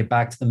minutes and then get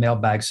back to the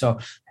mailbag. So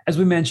as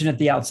we mentioned at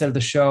the outset of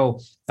the show,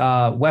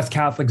 West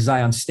Catholic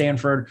Zion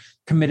Stanford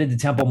committed to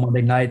Temple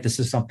Monday night. This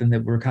is something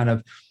that we're kind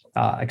of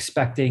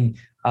expecting.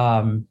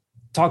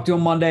 Talked to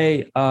him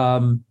Monday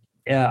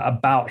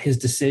about his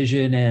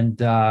decision.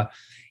 And, I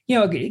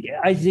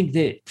think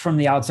that from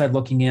the outside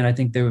looking in, I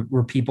think there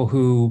were people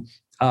who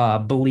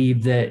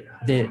believed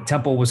that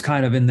Temple was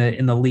kind of in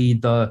the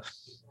lead the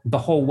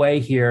whole way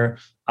here.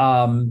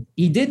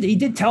 He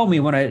did tell me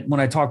when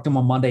I talked to him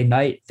on Monday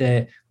night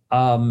that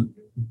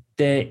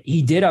that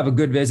he did have a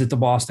good visit to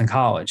Boston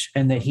College,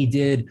 and that he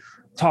did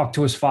talk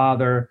to his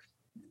father,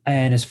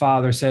 and his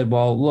father said,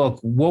 well, look,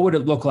 what would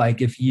it look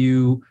like if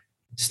you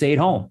stayed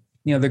home?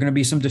 There are going to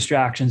be some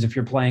distractions if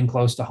you're playing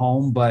close to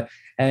home, but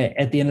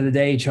at the end of the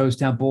day, he chose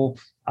Temple.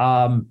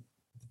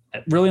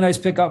 Really nice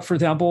pickup for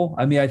Temple.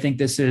 I mean, I think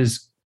this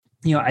is,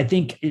 I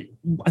think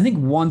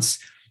once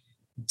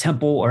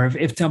Temple, or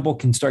if Temple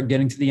can start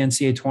getting to the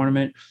NCAA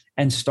tournament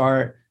and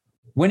start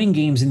winning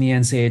games in the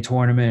NCAA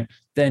tournament,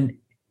 then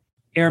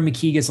Aaron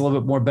McKie gets a little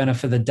bit more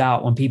benefit of the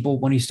doubt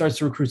when he starts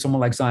to recruit someone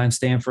like Zion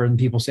Stanford, and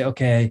people say,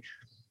 okay,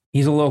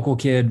 he's a local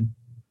kid.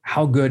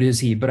 How good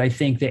is he? But I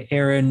think that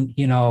Aaron,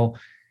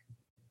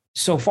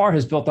 so far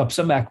has built up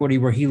some equity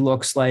where he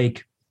looks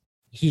like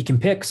he can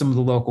pick some of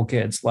the local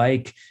kids,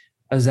 like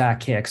a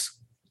Zach Hicks,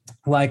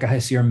 like a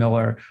Hasir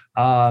Miller.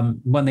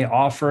 When they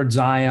offered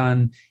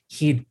Zion,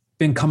 he'd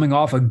been coming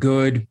off a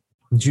good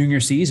junior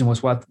season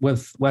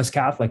with West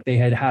Catholic. They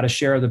had a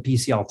share of the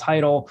PCL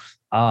title.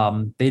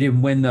 They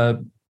didn't win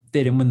the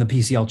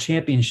PCL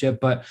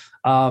championship, but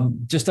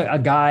just a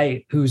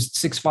guy who's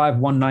 6'5",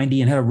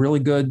 190 and had a really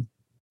good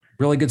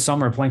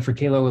summer playing for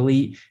Kalo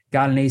Elite,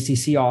 got an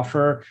ACC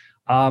offer.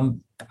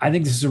 I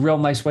think this is a real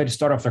nice way to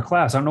start off their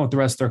class. I don't know what the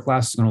rest of their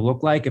class is going to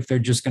look like, if they're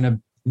just going to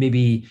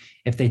maybe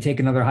if they take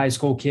another high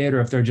school kid,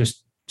 or if they're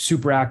just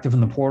super active in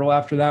the portal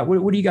after that.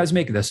 What do you guys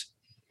make of this?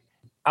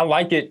 I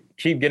like it.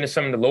 Keep getting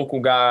some of the local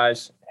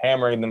guys,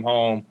 hammering them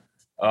home.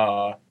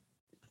 I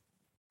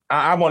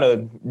want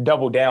to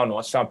double down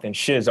on something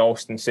Shiz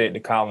Austin said to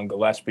Colin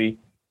Gillespie.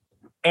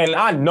 And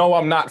I know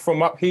I'm not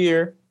from up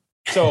here.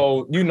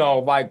 So,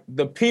 like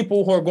the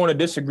people who are going to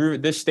disagree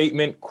with this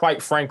statement,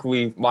 quite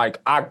frankly, like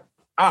I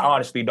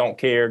honestly don't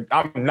care.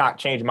 I'm not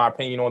changing my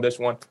opinion on this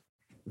one.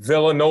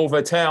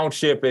 Villanova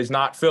Township is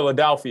not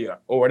Philadelphia,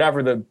 or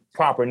whatever the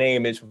proper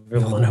name is.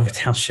 Villanova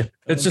Township.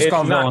 It's just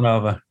called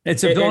Villanova.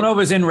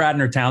 Villanova's in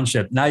Radnor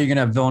Township. Now you're going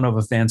to have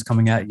Villanova fans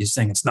coming at you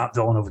saying it's not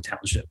Villanova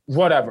Township.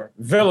 Whatever.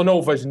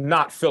 Villanova is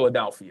not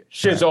Philadelphia.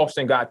 Shiz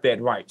Austin got that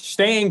right.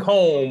 Staying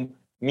home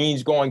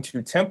means going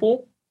to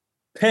Temple,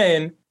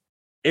 Penn,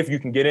 if you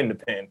can get into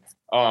Penn,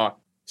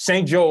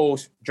 St.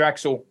 Joe's,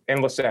 Drexel,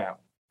 and LaSalle.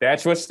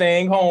 That's what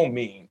staying home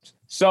means.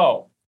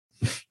 So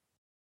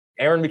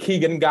Aaron McKie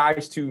getting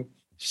guys to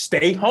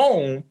stay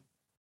home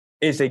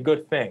is a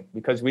good thing,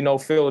 because we know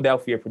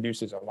Philadelphia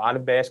produces a lot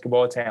of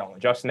basketball talent.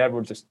 Justin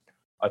Edwards is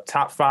a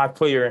top 5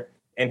 player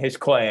in his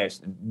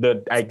class.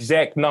 The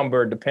exact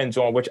number depends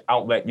on which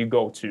outlet you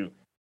go to.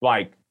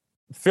 Like,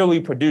 Philly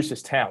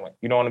produces talent.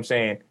 You know what I'm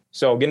saying?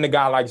 So getting a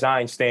guy like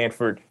Zion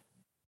Stanford,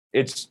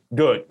 it's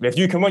good. If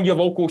you can win your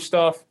local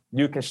stuff,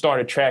 you can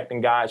start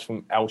attracting guys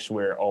from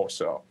elsewhere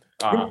also.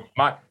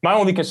 My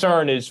only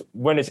concern is,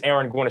 when is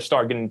Aaron going to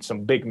start getting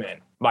some big men,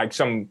 like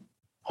some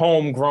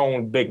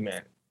homegrown big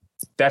men?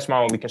 That's my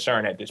only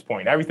concern at this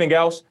point. Everything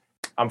else,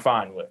 I'm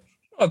fine with.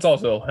 Well, it's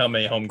also how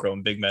many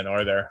homegrown big men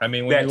are there? I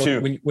mean,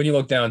 when you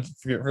look down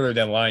further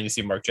down the line, you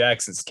see Mark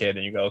Jackson's kid,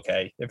 and you go,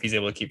 okay, if he's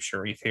able to keep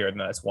Sharif here, then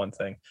that's one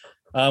thing.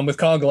 With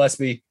Colin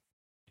Gillespie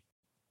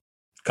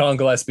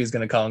is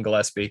going to Colin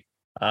Gillespie.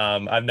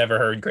 I've never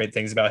heard great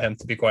things about him,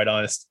 to be quite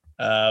honest.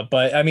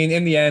 But I mean,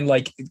 in the end,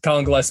 like,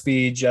 Colin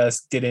Gillespie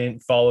just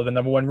didn't follow the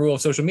number one rule of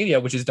social media,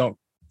 which is don't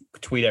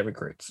tweet at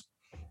recruits.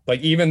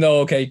 Like, even though,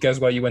 okay, guess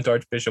what? You went to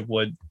Archbishop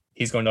Wood.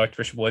 He's going to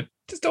Archbishop Wood.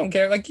 Just don't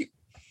care. Like,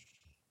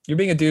 you're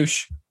being a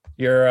douche.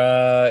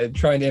 You're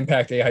trying to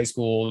impact a high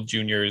school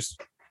junior's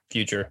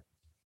future.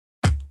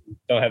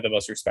 Don't have the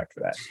most respect for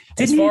that.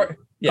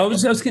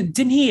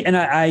 Didn't he? And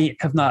I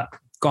have not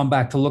gone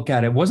back to look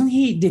at it.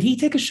 Did he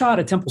take a shot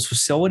at Temple's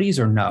facilities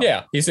or no?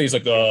 Yeah. He's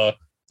like,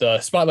 the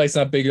spotlight's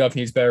not big enough. He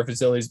needs better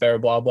facilities, better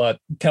blah blah.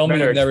 Tell me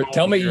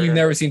you've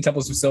never seen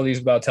Temple's facilities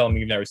without telling me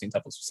you've never seen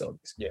Temple's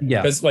facilities.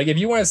 Yeah. Because, like, if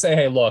you want to say,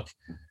 hey, look,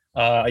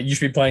 you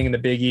should be playing in the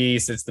Big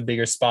East. It's the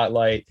bigger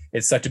spotlight.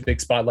 It's such a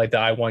big spotlight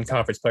that I won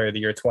Conference Player of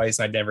the Year twice,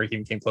 and I never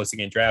even came close to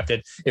getting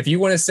drafted. If you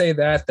want to say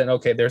that, then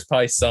okay, there's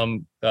probably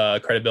some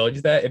credibility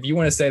to that. If you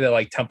want to say that,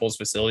 like, Temple's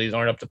facilities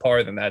aren't up to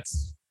par, then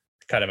that's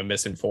kind of a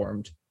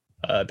misinformed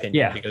opinion.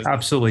 Yeah, because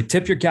absolutely.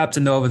 Tip your cap to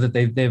Nova that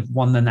they've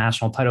won the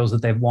national titles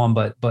that they've won,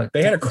 but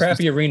they had a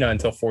crappy arena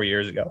until 3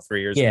 years ago.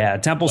 Yeah,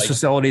 Temple's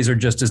facilities are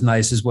just as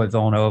nice as what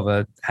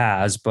Villanova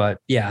has. But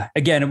yeah,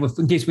 again,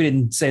 in case we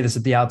didn't say this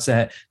at the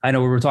outset, I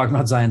know we were talking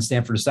about Zion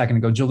Stanford a second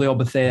ago. Jaleel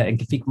Bethea and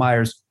Kafik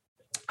Myers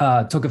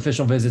took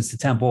official visits to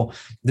Temple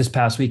this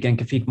past weekend.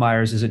 Kafik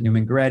Myers is at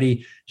Newman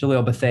Goretti,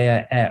 Jaleel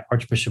Bethea at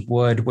Archbishop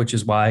Wood, which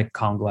is why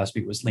Colin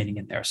Gillespie was leaning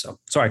in there. So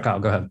sorry, Kyle,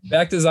 go ahead.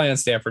 Back to Zion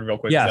Stanford real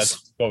quick. Yes.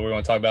 That's what we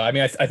want to talk about. I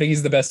mean, I think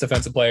he's the best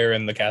defensive player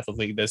in the Catholic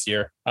League this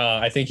year.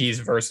 I think he's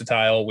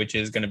versatile, which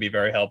is going to be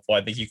very helpful.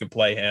 I think you could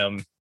play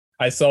him.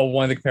 I saw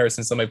one of the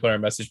comparisons somebody put on our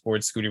message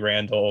board, Scooty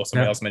Randall.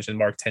 Somebody else mentioned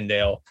Mark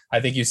Tyndale. I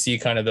think you see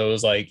kind of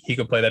those, like, he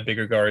could play that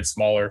bigger guard,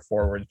 smaller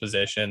forward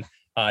position.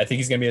 I think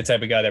he's going to be the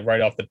type of guy that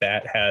right off the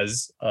bat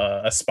has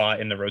a spot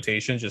in the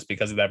rotation just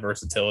because of that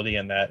versatility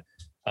and that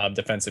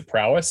defensive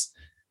prowess.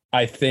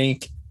 I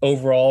think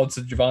overall,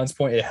 to Javon's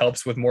point, it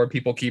helps with more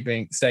people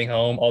staying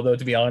home. Although,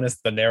 to be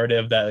honest, the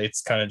narrative that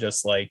it's kind of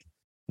just like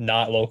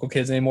not local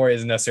kids anymore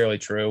isn't necessarily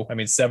true. I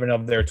mean, 7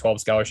 of their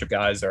 12 scholarship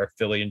guys are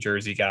Philly and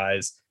Jersey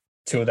guys.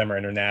 2 of them are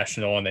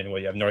international. And then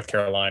you have North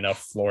Carolina,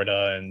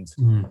 Florida, and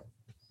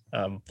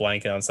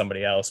blanking on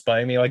somebody else. But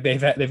I mean, like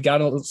they've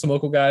got some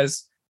local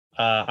guys.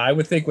 I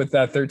would think with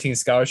that 13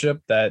 scholarship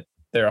that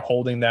they're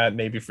holding that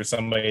maybe for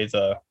somebody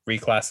to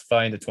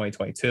reclassify into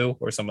 2022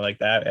 or something like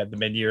that at the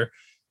mid-year.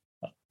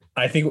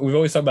 I think we've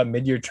always talked about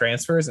mid-year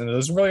transfers, and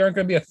those really aren't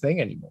going to be a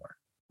thing anymore.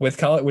 With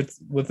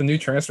the new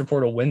transfer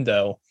portal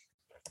window,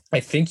 I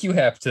think you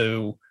have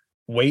to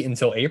wait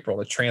until April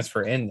to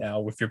transfer in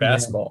now with your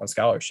basketball and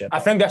scholarship. I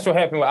think that's what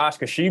happened with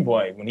Oscar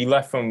Sheboy when he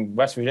left from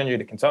West Virginia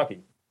to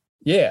Kentucky.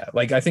 Yeah,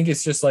 like I think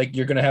it's just like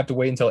you're going to have to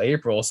wait until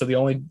April. So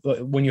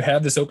when you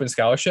have this open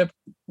scholarship,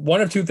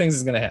 one of 2 things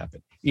is going to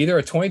happen. Either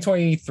a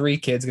 2023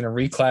 kid's going to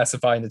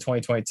reclassify into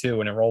 2022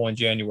 and enroll in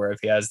January if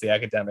he has the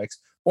academics,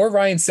 or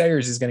Ryan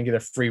Sayers is going to get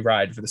a free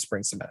ride for the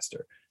spring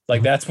semester.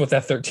 Like that's what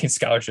that 13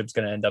 scholarship is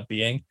going to end up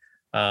being.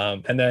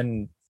 And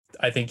then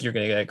I think you're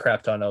going to get a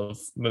crap ton of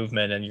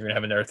movement, and you're going to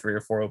have another 3 or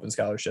 4 open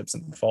scholarships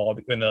in the fall,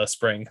 in the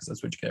spring, because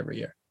that's what you get every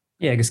year.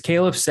 Yeah, because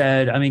Caleb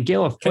said, I mean,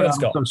 Caleb's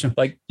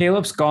gone.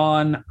 Caleb's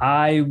gone.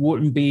 I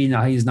wouldn't be,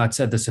 now he's not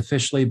said this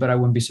officially, but I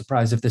wouldn't be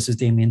surprised if this is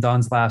Damian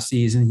Dunn's last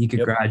season. He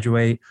could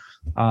graduate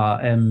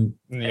and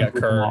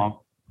Kerr.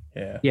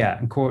 Yeah.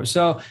 Of course.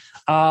 So,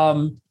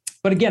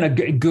 but again,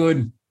 a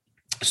good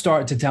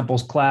start to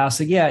Temple's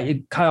class.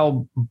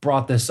 Kyle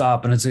brought this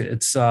up, and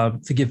it's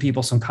to give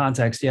people some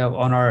context. Yeah,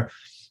 on our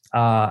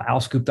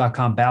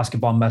owlscoop.com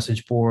basketball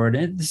message board.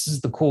 And this is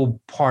the cool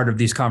part of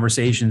these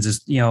conversations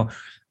is,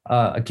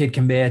 a kid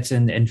commits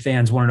and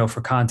fans want to know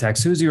for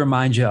context, who does he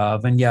remind you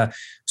of? And yeah,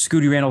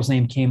 Scooty Randall's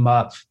name came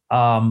up.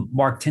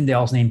 Mark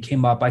Tyndale's name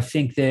came up. I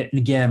think that, and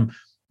again,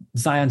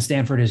 Zion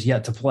Stanford has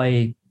yet to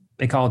play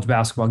a college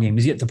basketball game.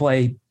 He's yet to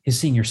play his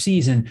senior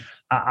season.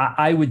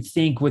 I would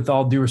think, with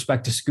all due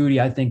respect to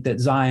Scooty, I think that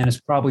Zion is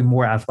probably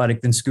more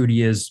athletic than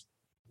Scooty is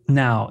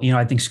now.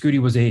 I think Scooty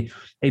was a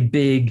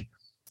big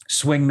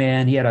swing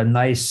man. He had a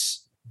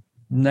nice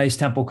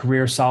Temple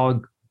career,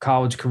 solid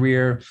college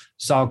career,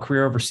 solid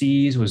career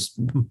overseas, was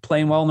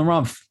playing well in the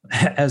rump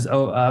as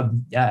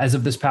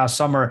of this past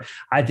summer.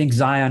 I think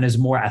Zion is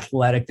more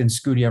athletic than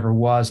Scooty ever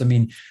was. I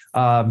mean,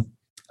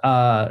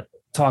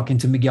 talking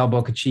to Miguel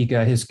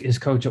Bocachica, his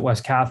coach at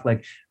West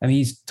Catholic, I mean,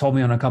 he's told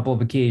me on a couple of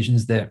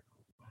occasions that,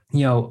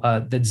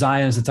 that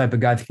Zion is the type of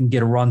guy that can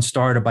get a run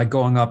started by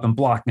going up and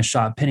blocking a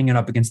shot, pinning it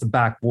up against the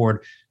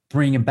backboard,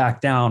 bringing it back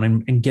down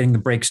and getting the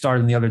break started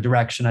in the other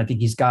direction. I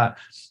think he's got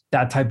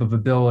that type of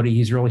ability.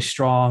 He's really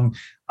strong.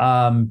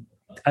 I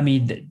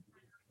mean,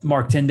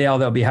 Mark Tyndale,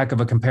 that'll be a heck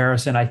of a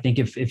comparison. I think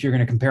if you're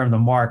going to compare him to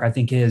Mark, I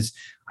think his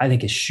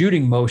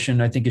shooting motion,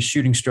 I think his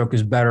shooting stroke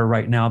is better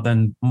right now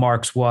than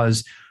Mark's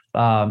was.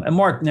 And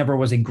Mark never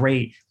was a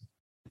great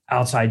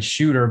outside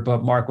shooter,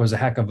 but Mark was a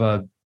heck of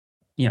a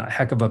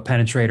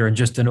penetrator and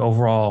just an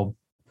overall,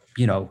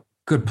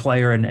 good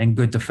player and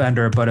good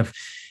defender. But if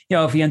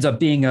he ends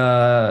up being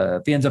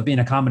a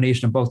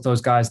combination of both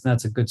those guys, then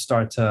that's a good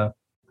start to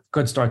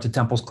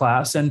Temple's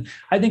class. And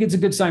I think it's a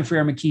good sign for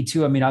Aaron McKie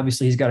too. I mean,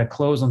 obviously he's got to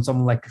close on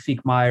someone like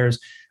Kafik Myers,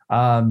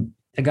 a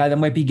guy that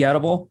might be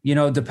gettable,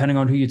 depending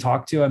on who you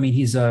talk to. I mean,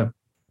 he's a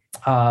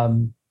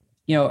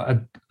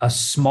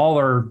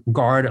smaller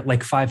guard at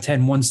like 5'10",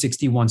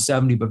 160,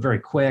 170, but very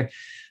quick.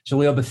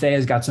 Jaleel Bethea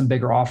has got some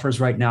bigger offers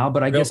right now,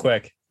 but I guess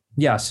quick.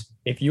 Yes.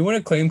 If you want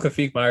to claim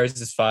Kafik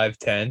Myers is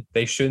 5'10",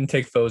 they shouldn't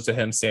take photos of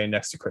him standing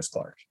next to Chris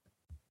Clark.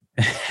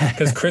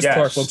 Because Chris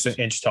Clark looks an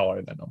inch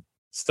taller than him.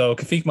 So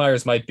Kafik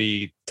Myers might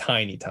be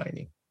tiny.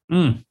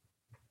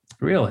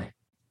 Really?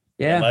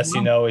 Yeah. Unless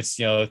it's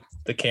the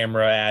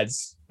camera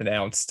adds an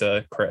ounce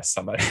to Chris.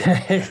 I'm not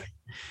sure.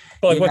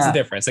 But what's the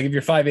difference? Like if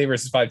you're 5'8"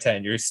 versus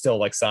 5'10", you're still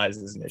like size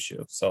is an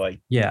issue. So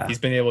he's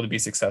been able to be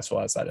successful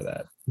outside of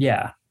that.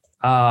 Yeah.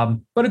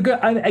 But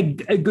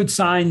a good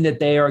sign that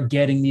they are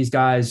getting these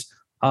guys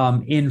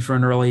in for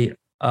an early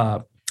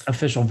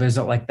official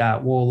visit like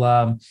that.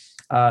 We'll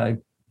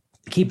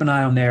keep an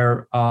eye on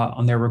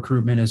their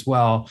recruitment as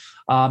well.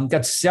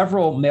 Got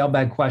several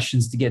mailbag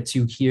questions to get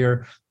to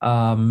here.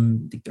 I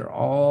think they're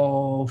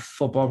all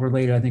football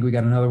related. I think we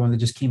got another one that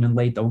just came in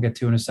late that we'll get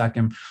to in a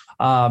second.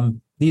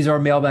 These are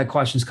mailbag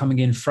questions coming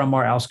in from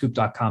our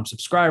owlscoop.com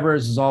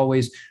subscribers. As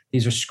always,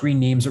 these are screen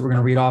names that we're going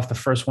to read off. The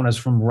first one is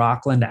from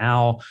Rockland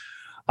Owl.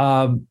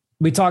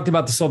 we talked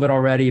about this a little bit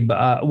already,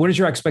 but what is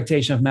your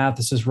expectation of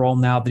Mathis's role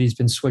now that he's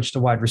been switched to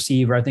wide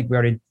receiver? I think we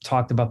already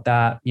talked about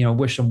that.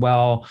 Wish him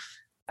well.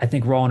 I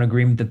think we're all in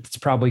agreement that it's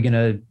probably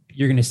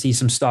you're gonna see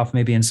some stuff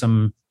maybe in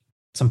some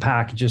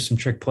packages, some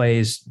trick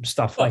plays,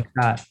 stuff like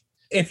that.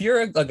 If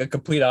you're like a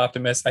complete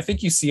optimist, I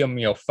think you see him,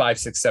 5,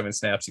 6, 7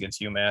 snaps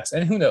against UMass.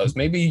 And who knows,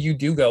 maybe you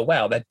do go,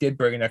 wow, that did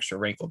bring an extra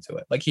wrinkle to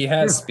it. Like he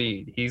has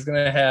speed. He's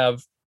going to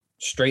have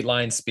straight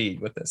line speed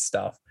with this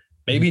stuff.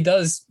 Maybe he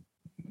does,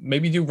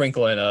 maybe do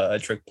wrinkle in a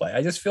trick play.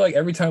 I just feel like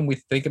every time we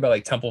think about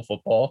like Temple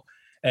football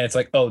and it's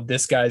like, oh,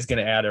 this guy's going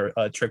to add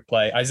a trick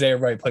play. Isaiah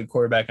Wright played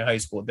quarterback in high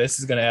school. This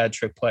is going to add a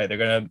trick play. They're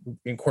going to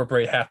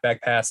incorporate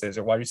halfback passes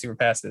or wide receiver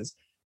passes.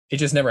 It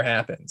just never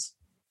happens.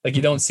 Like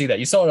you don't see that.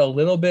 You saw it a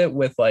little bit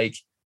with like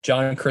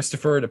John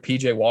Christopher to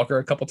PJ Walker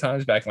a couple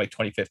times back in like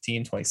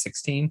 2015,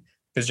 2016,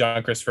 because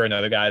John Christopher,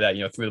 another guy that,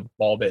 threw the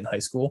ball a bit in high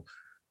school.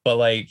 But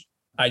like,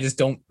 I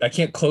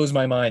can't close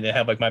my mind and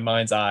have like my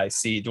mind's eye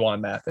see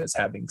D'Wan Mathis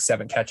having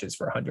 7 catches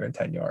for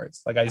 110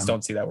 yards. Like I just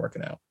don't see that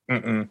working out.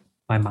 Mm-mm.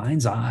 My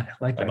mind's eye.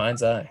 Like my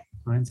mind's eye.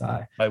 Mind's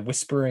eye. My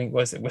whispering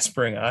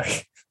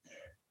eye?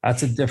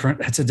 That's a different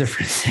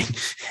thing.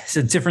 It's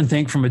a different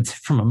thing from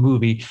a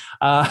movie.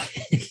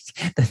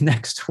 The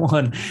next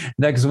one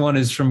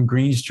is from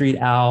Green Street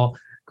Owl.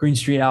 Green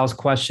Street Owl's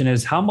question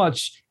is, how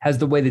much has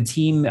the way the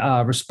team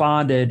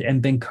responded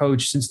and been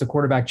coached since the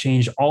quarterback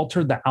change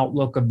altered the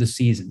outlook of the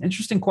season?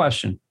 Interesting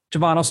question.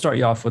 Javon, I'll start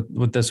you off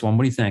with this one.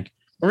 What do you think?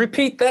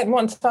 Repeat that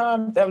one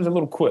time. That was a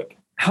little quick.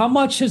 How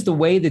much has the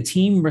way the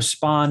team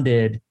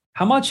responded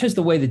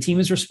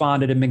has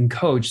responded and been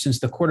coached since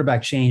the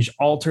quarterback change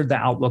altered the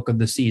outlook of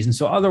the season?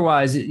 So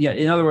otherwise,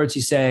 in other words,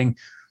 he's saying,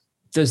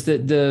 does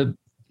the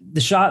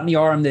shot in the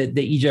arm that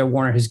EJ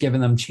Warner has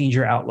given them change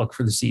your outlook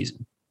for the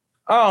season?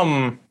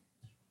 I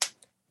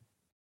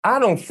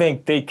don't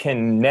think they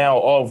can now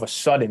all of a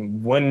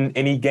sudden win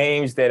any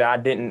games that I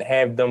didn't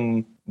have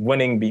them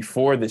winning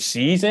before the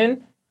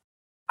season.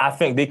 I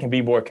think they can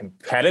be more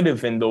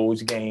competitive in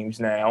those games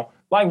now,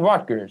 like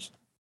Rutgers.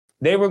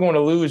 They were going to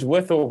lose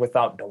with or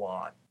without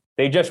D'Wan.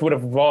 They just would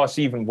have lost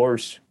even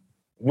worse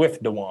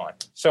with D'Wan.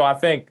 So I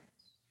think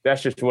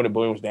that's just what it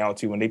boils down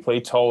to. When they play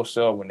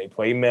Tulsa, when they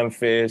play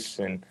Memphis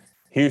and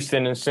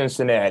Houston and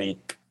Cincinnati,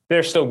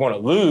 they're still going to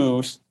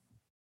lose.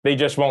 They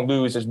just won't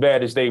lose as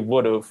bad as they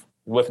would have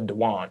with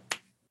D'Wan.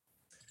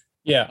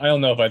 Yeah, I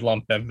don't know if I'd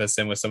lump Memphis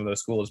in with some of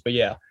those schools, but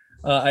yeah,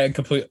 I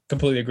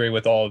completely agree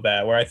with all of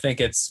that, where I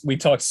think we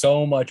talked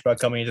so much about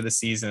coming into the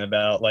season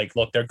about like,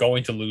 look, they're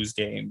going to lose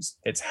games.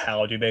 It's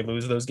how do they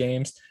lose those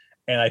games?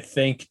 And I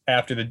think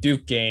after the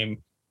Duke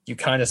game, you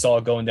kind of saw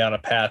it going down a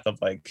path of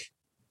like,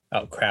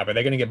 oh crap, are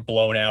they going to get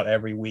blown out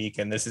every week?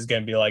 And this is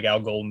going to be like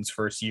Al Golden's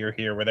first year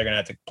here where they're going to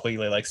have to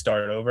completely like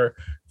start over,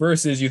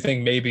 versus you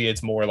think maybe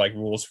it's more like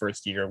Rhule's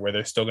first year where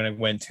they're still going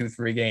to win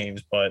 2-3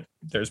 games, but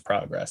there's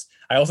progress.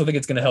 I also think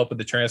it's going to help with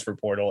the transfer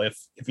portal. If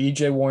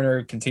EJ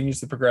Warner continues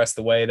to progress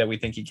the way that we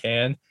think he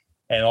can,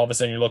 and all of a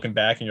sudden you're looking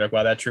back and you're like,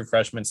 wow, that true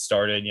freshman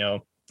started,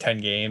 10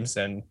 games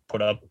and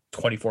put up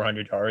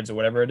 2,400 yards or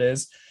whatever it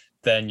is,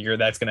 then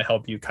that's going to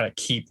help you kind of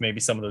keep maybe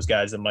some of those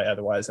guys that might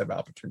otherwise have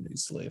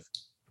opportunities to leave.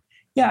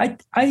 Yeah,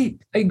 I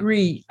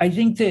agree. I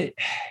think that,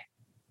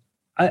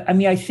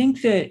 I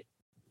think that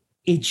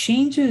it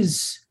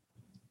changes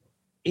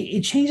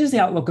the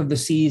outlook of the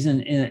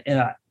season in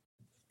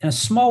a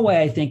small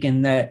way. I think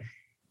in that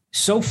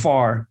so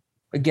far,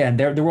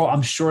 again,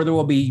 I'm sure there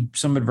will be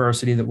some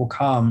adversity that will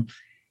come.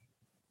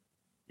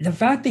 The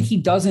fact that he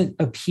doesn't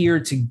appear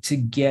to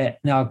get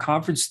now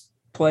conference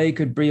play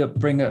could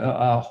bring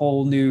a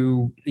whole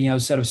new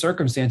set of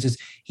circumstances.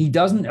 He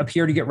doesn't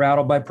appear to get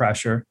rattled by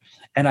pressure.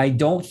 And I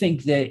don't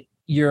think that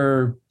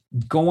you're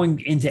going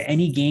into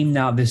any game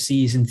now this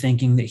season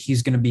thinking that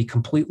he's going to be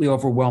completely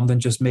overwhelmed and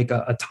just make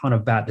a ton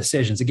of bad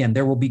decisions. Again,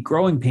 there will be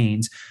growing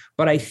pains,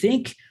 but I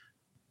think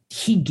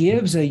he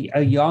gives a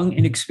young,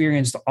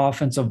 inexperienced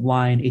offensive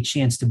line a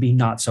chance to be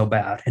not so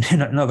bad.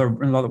 And another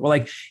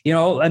like,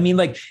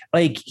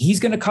 he's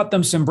going to cut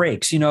them some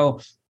breaks,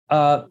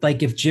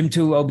 like if Jim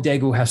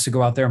Tuiobedegu has to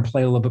go out there and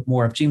play a little bit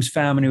more, if James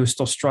Faminu is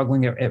still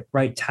struggling at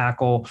right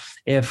tackle,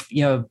 if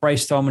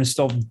Bryce Tillman is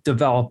still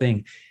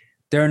developing,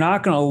 they're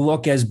not going to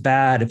look as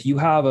bad if you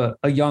have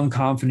a young,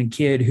 confident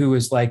kid who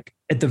is like,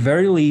 at the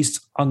very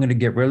least, I'm going to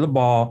get rid of the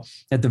ball.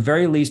 At the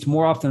very least,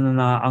 more often than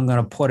not, I'm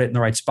going to put it in the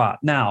right spot.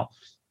 Now,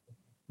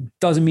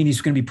 doesn't mean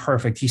he's going to be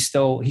perfect. He's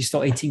still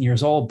 18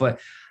 years old, but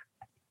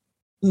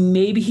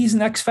maybe he's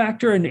an X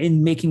factor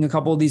in making a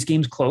couple of these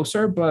games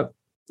closer, but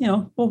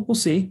we'll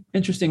see.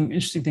 Interesting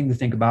thing to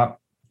think about.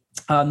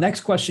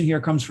 Next question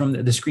here comes from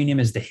the screen name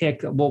is the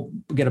Hick. We'll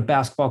get a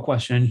basketball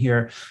question in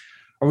here.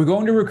 Are we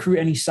going to recruit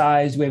any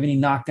size? Do we have any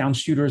knockdown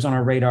shooters on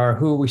our radar?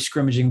 Who are we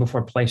scrimmaging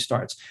before play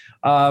starts?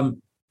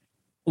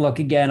 Look,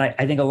 again,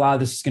 I think a lot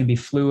of this is going to be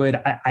fluid.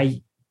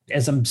 I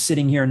as I'm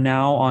sitting here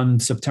now on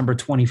September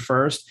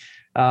 21st,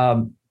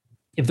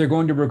 if they're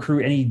going to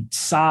recruit any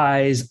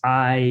size,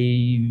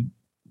 I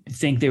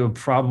think they would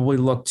probably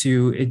look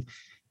to it,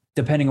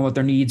 depending on what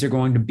their needs are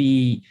going to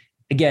be.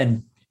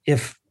 Again,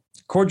 if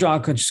Core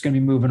Johnson is going to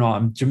be moving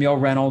on.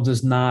 Jameel Reynolds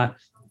is not.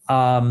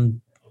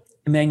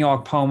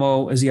 Emmanuel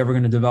Okpomo, is he ever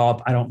going to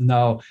develop? I don't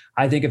know.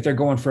 I think if they're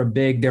going for a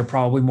big, they're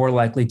probably more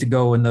likely to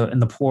go in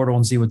the portal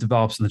and see what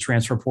develops in the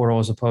transfer portal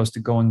as opposed to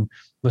going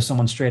with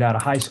someone straight out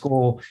of high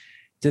school.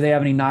 Do they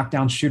have any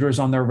knockdown shooters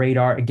on their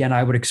radar? Again,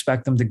 I would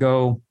expect them to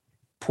go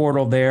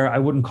portal there. I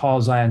wouldn't call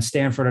Zion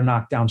Stanford a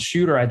knockdown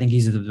shooter. I think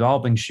he's a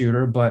developing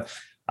shooter, but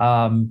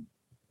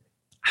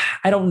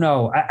I don't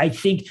know. I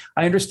think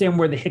I understand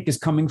where the hick is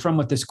coming from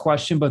with this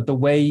question, but the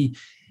way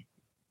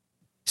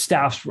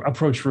staffs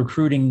approach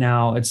recruiting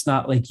now, it's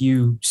not like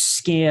you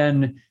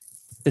scan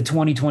the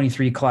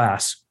 2023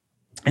 class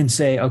and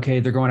say, okay,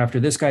 they're going after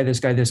this guy,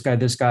 this guy, this guy,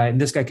 this guy, and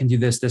this guy can do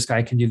this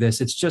guy can do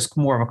this. It's just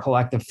more of a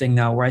collective thing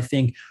now where I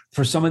think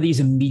for some of these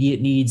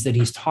immediate needs that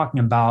he's talking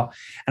about,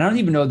 and I don't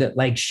even know that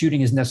like shooting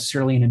is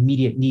necessarily an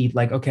immediate need.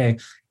 Like, okay,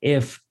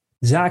 if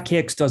Zach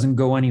Hicks doesn't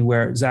go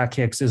anywhere, Zach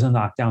Hicks is a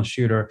knockdown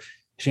shooter.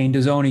 Shane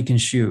Dezonie can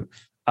shoot.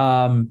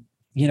 Hyseer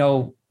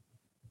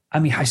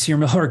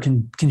Miller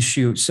can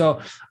shoot. So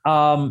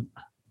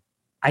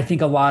I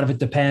think a lot of it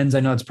depends. I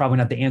know it's probably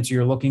not the answer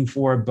you're looking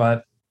for,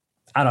 but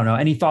I don't know.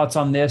 Any thoughts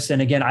on this?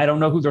 And again, I don't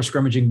know who they're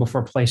scrimmaging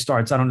before play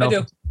starts. I don't know. I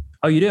do.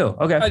 Oh, you do?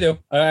 Okay. I do.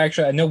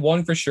 Actually, I know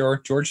one for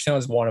sure. Georgetown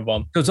is one of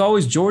them. So it's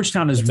always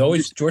Georgetown's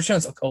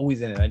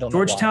always in it. I don't know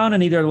Georgetown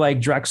and either like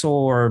Drexel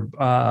or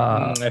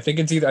I think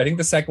it's either. I think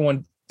the second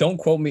one. Don't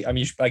quote me. I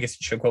mean, I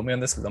guess you should quote me on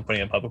this because I'm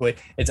putting it publicly.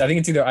 I think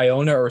it's either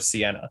Iona or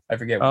Siena. I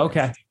forget.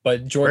 Okay.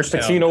 But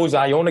Georgetown. Pitino's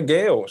Iona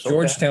Gales. Okay.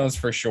 Georgetown's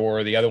for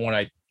sure. The other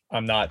one,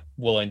 I'm not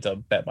willing to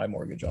bet my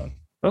mortgage on.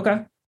 Okay.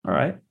 All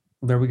right.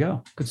 Well, there we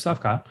go. Good stuff,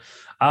 Kyle.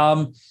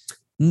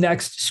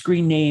 Next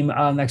screen name.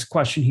 Next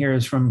question here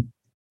is from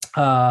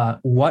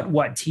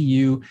what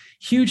TU?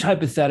 Huge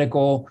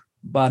hypothetical.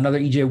 Another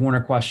EJ Warner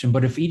question.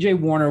 But if EJ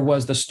Warner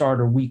was the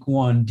starter week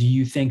 1, do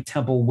you think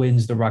Temple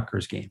wins the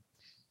Rutgers game?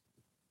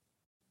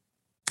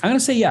 I'm going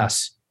to say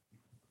yes.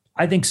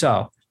 I think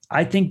so.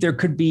 I think there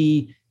could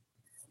be,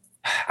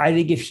 I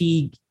think if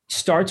he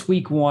starts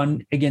week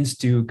 1 against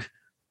Duke,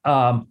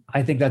 I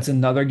think that's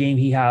another game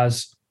he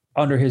has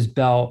under his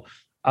belt.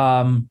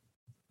 And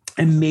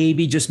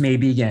maybe, just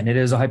maybe, again, it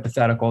is a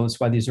hypothetical. That's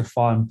why these are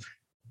fun.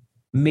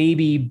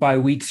 Maybe by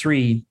week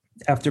 3,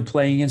 after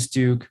playing against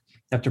Duke,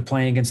 after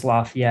playing against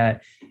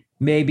Lafayette,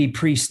 maybe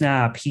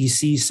pre-snap, he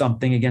sees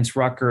something against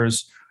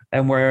Rutgers.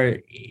 And where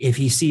if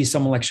he sees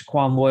someone like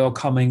Shaquan Loyal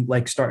coming,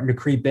 like starting to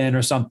creep in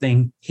or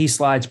something, he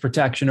slides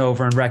protection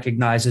over and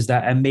recognizes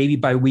that. And maybe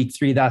by week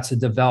 3, that's a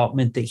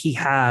development that he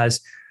has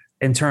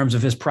in terms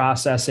of his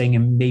processing.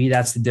 And maybe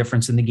that's the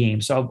difference in the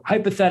game. So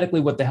hypothetically,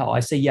 what the hell?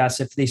 I say yes.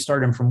 If they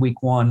start him from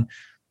week 1,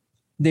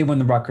 they win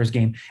the Rutgers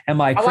game.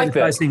 Am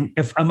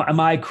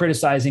I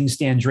criticizing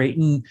Stan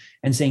Drayton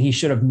and saying he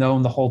should have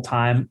known the whole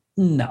time?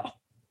 No.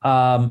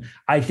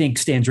 I think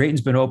Stan Drayton's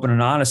been open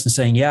and honest and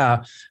saying,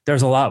 yeah,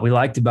 there's a lot we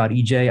liked about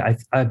EJ.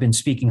 I've been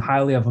speaking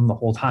highly of him the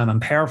whole time. I'm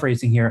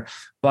paraphrasing here,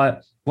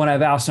 but when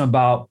I've asked him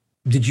about,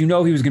 did you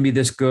know he was going to be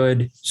this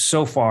good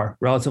so far,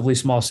 relatively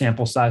small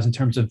sample size in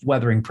terms of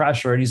weathering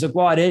pressure? And he's like,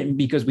 well, I didn't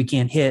because we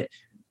can't hit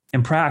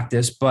in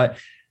practice, but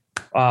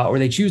or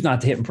they choose not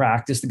to hit in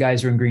practice. The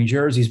guys are in green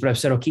jerseys, but I've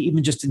said, okay,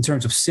 even just in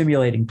terms of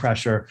simulating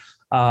pressure,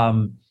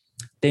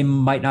 they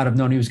might not have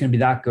known he was going to be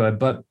that good,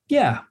 but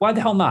yeah, why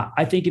the hell not?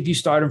 I think if you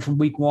start him from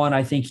week 1,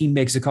 I think he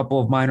makes a couple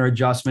of minor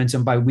adjustments.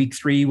 And by week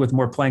 3, with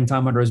more playing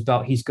time under his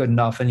belt, he's good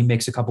enough. And he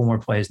makes a couple more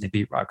plays and they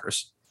beat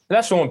Rutgers.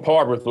 That's on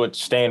par with what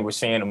Stan was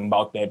saying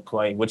about that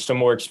play. With some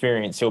more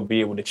experience, he'll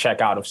be able to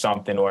check out of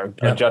something or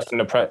adjust in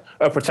the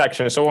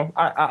protection. So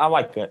I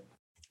like that.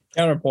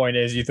 Counterpoint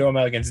is you throw him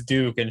out against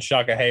Duke and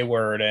Shaka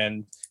Hayward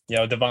and,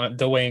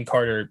 Dwayne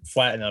Carter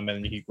flatten him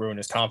and he ruin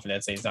his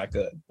confidence and he's not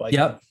good. Like,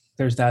 yep.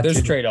 There's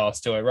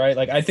trade-offs to it, right?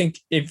 Like, I think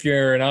if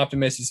you're an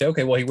optimist, you say,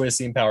 okay, well, he would have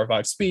seen Power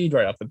 5 speed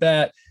right off the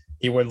bat.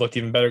 He would have looked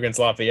even better against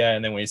Lafayette.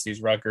 And then when he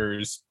sees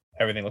Rutgers,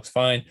 everything looks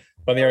fine.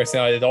 But on the other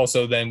side, it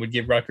also then would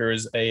give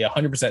Rutgers a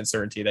 100%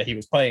 certainty that he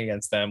was playing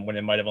against them when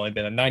it might have only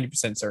been a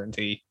 90%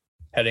 certainty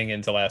heading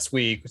into last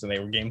week. So they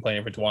were game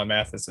planning for Dwan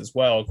Mathis as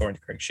well, according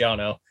to Craig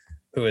Schiano,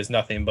 who is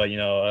nothing but,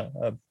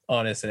 a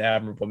honest and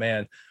admirable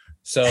man.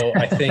 So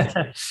I think,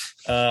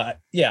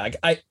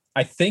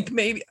 I think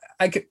maybe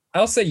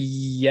I'll say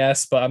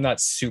yes, but I'm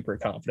not super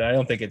confident. I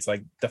don't think it's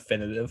like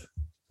definitive.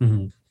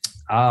 Mm-hmm.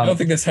 I don't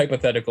think this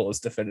hypothetical is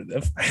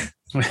definitive.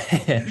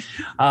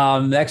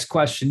 Next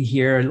question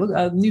here. Look,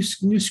 a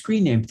new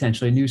screen name,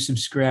 potentially a new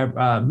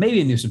subscriber,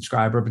 maybe a new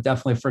subscriber, but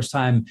definitely a first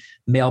time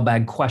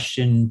mailbag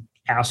question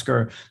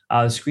asker.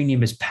 The screen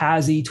name is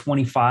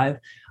Pazzy25.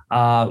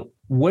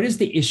 What is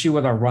the issue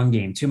with our run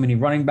game? Too many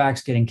running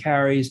backs getting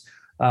carries,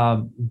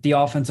 the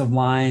offensive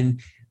line.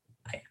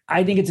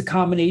 I think it's a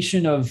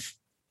combination of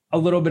a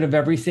little bit of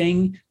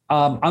everything.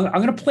 I'm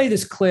going to play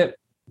this clip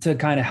to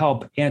kind of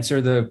help answer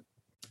the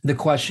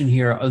question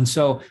here. And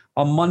so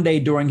on Monday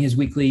during his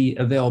weekly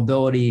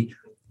availability,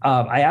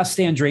 I asked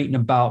Stan Drayton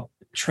about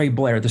Trey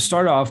Blair. To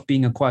start off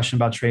being a question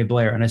about Trey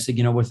Blair. And I said,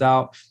 with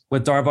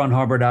Darvon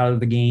Hubbard out of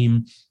the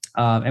game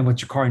and with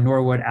Jakari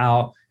Norwood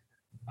out,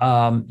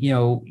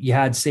 You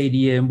had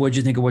Sadie, and what'd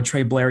you think of what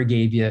Trey Blair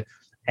gave you?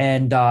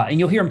 And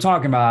you'll hear him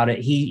talking about it.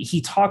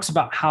 He talks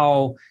about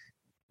how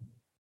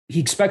he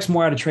expects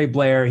more out of Trey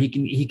Blair.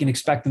 He can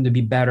expect them to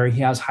be better.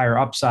 He has higher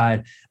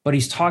upside, but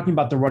he's talking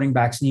about the running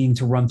backs needing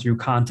to run through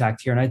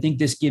contact here. And I think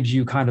this gives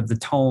you kind of the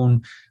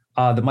tone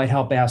that might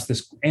help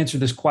answer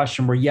this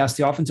question where, yes,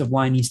 the offensive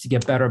line needs to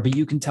get better, but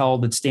you can tell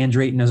that Stan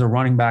Drayton, as a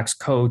running backs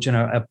coach and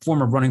a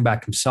former running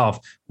back himself,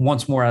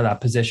 wants more out of that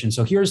position.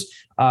 So here's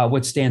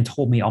what Stan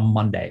told me on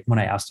Monday when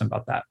I asked him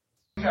about that.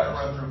 You got to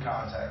run through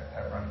contact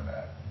at running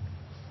back.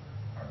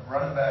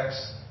 Running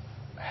backs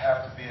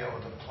have to be able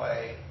to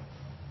play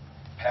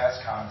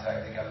past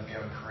contact. They got to be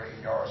able to create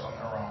yards on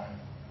their own.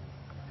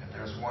 If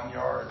there's 1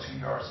 yard or 2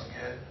 yards to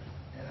get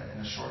in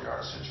a short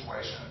yard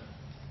situation,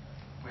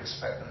 we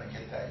expect them to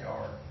get that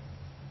yard.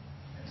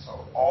 And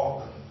so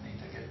all of them need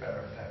to get better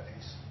at that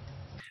piece.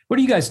 What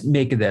do you guys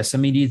make of this? I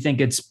mean, do you think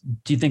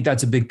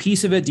that's a big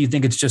piece of it? Do you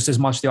think it's just as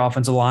much the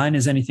offensive line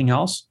as anything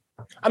else?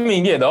 I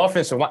mean, yeah, the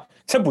offensive line.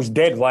 Temple's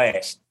dead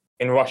last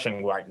in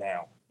rushing right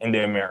now in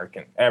the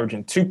American,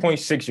 averaging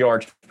 2.6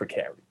 yards per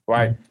carry,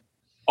 right? Mm-hmm.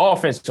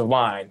 Offensive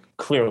line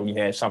clearly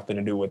has something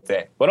to do with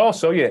that. But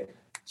also, yeah, at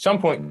some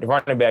point, the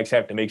running backs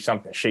have to make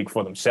something shake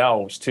for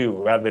themselves, too,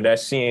 whether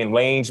that's seeing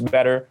lanes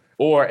better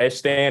or, as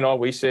Stan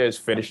always says,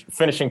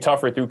 finishing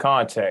tougher through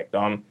contact.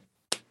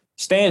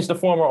 Stan's the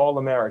former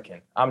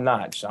All-American. I'm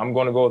not, so I'm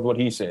going to go with what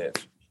he says.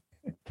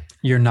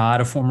 You're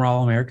not a former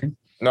All-American?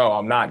 No,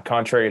 I'm not,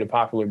 contrary to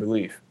popular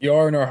belief. You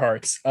are in our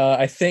hearts.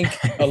 I think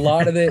a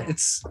lot of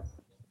it,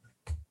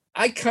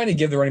 I kind of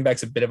give the running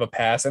backs a bit of a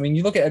pass. I mean,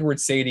 you look at Edward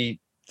Sadie,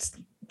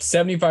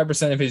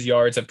 75% of his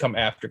yards have come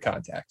after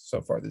contact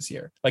so far this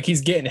year. Like,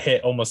 he's getting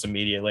hit almost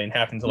immediately and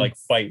having to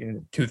fight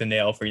in tooth and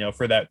nail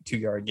for that 2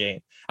 yard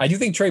gain. I do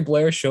think Trey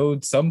Blair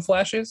showed some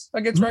flashes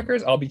against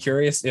Rutgers. I'll be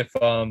curious if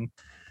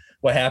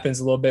what happens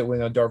a little bit when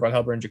Darvon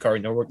Hubbard and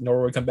Jakari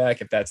Norwood come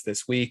back. If that's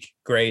this week,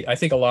 great. I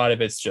think a lot of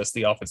it's just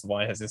the offensive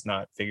line has just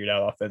not figured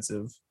out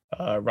offensive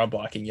run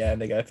blocking yet,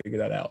 and they got to figure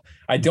that out.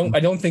 I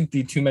don't think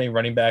the too many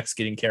running backs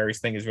getting carries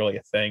thing is really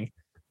a thing.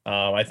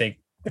 I think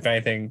if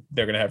anything,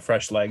 they're going to have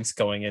fresh legs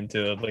going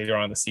into later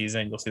on in the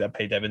season. You'll see that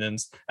pay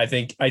dividends. I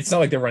think it's not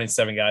like they're running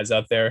 7 guys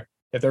out there.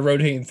 If they're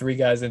rotating 3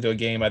 guys into a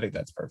game, I think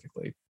that's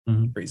perfectly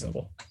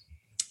reasonable.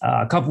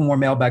 A couple more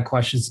mailbag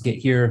questions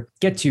to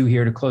get to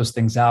here to close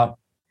things out.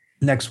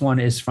 Next one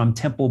is from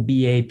Temple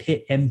BA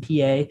Pitt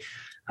MPA.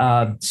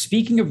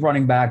 Speaking of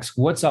running backs,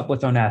 what's up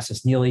with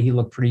Onassis Neely? He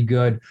looked pretty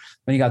good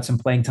when he got some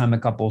playing time a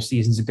couple of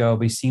seasons ago,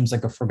 but he seems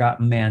like a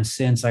forgotten man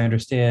since. I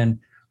understand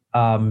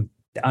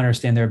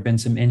there have been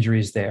some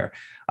injuries there.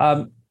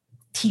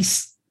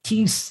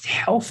 He's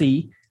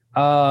healthy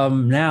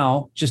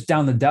now, just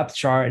down the depth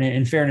chart. And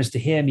in fairness to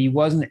him, he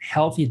wasn't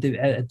healthy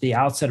at the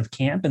outset of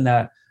camp, and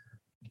that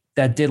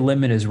did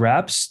limit his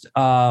reps.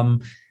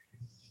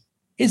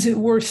 Is it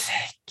worth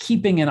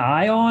keeping an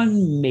eye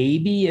on?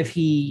 Maybe if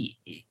he,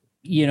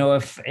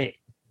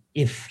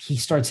 if he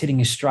starts hitting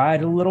his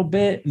stride a little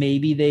bit,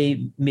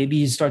 maybe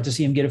you start to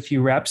see him get a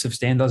few reps if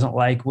Stan doesn't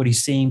like what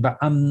he's seeing. But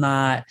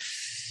I'd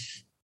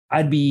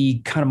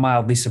be kind of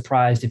mildly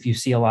surprised if you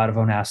see a lot of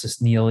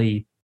Onassis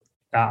Neely.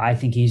 I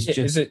think he's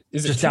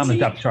just down the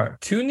depth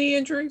chart. 2 knee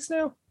injuries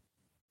now?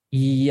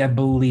 Yeah, I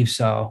believe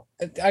so.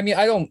 I mean,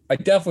 I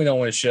definitely don't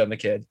want to shit on the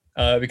kid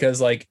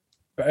because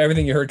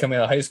everything you heard coming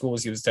out of high school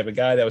was he was the type of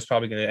guy that was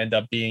probably going to end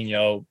up being,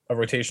 a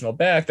rotational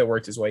back that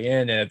worked his way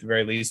in and at the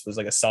very least was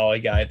like a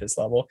solid guy at this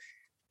level.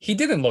 He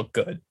didn't look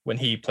good when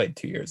he played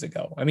 2 years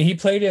ago. I mean, he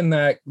played in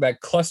that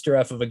cluster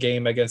F of a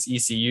game against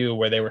ECU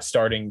where they were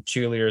starting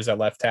cheerleaders at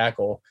left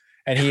tackle,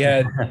 and he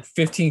had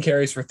 15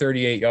 carries for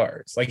 38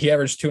 yards. Like, he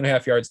averaged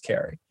 2.5 yards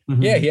carry.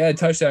 Mm-hmm. Yeah, he had a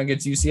touchdown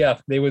against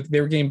UCF. They were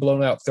getting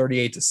blown out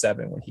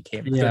 38-7 when he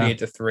came,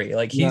 38-3.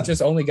 Like, he's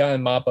just only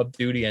gotten mop up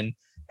duty and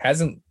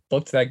hasn't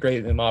looked that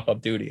great in mop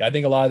up duty. I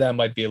think a lot of that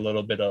might be a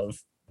little bit of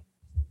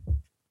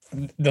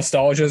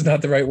nostalgia is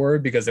not the right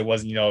word because it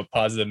wasn't, a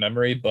positive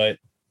memory, but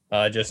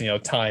just,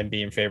 time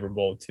being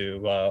favorable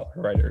to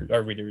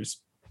our readers'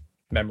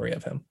 memory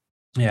of him.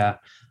 Yeah.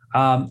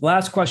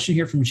 Last question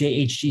here from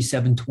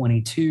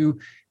JHG722.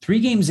 3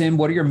 games in,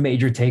 what are your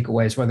major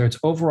takeaways, whether it's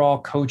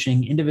overall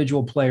coaching,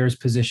 individual players,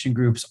 position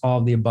groups, all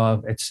of the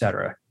above,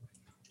 etc.?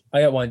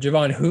 I got one.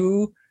 Javon,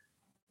 who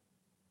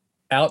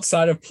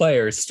outside of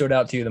players stood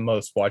out to you the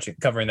most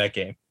covering that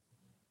game?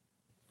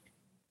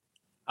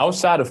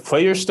 Outside of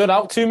players stood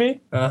out to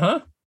me?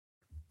 Uh-huh.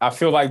 I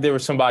feel like there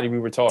was somebody we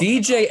were talking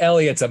DJ about.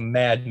 Elliott's a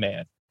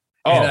madman.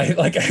 Oh, and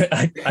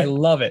I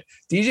love it.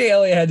 DJ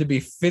Elliott had to be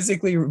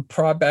physically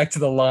brought back to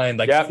the line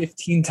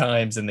 15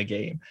 times in the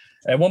game.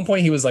 At one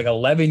point, he was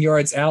 11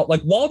 yards out,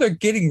 while they're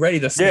getting ready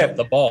to snap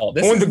the ball.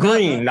 This on the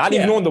green, not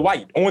even on the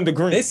white, on the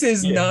green. This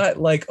is not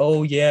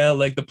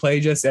the play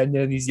just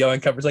ended and he's yelling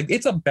covers.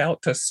 It's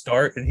about to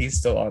start and he's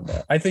still on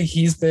there. I think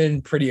he's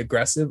been pretty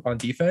aggressive on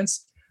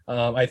defense.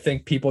 I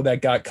think people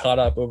that got caught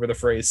up over the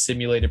phrase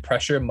simulated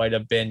pressure might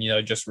have been,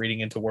 just reading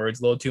into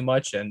words a little too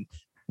much and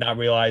not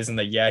realizing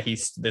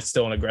that, there's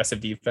still an aggressive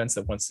defense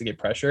that wants to get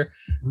pressure.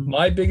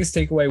 My biggest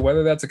takeaway,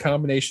 whether that's a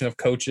combination of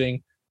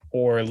coaching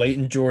or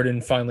Leighton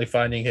Jordan finally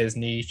finding his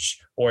niche,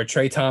 or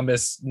Trey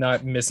Thomas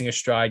not missing a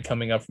stride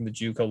coming up from the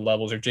JUCO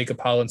levels, or Jacob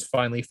Hollins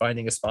finally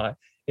finding a spot,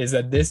 is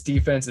that this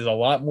defense is a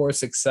lot more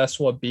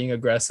successful at being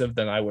aggressive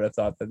than I would have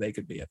thought that they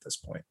could be at this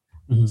point.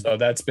 So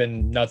that's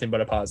been nothing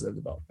but a positive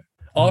development.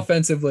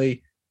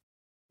 Offensively,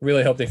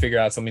 really hope they figure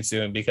out something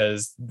soon,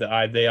 because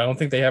I don't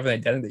think they have an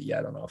identity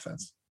yet on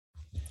offense.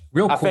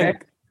 Real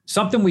quick,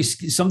 something we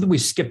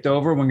skipped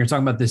over when you're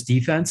talking about this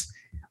defense.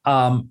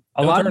 A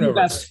lot of the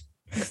best.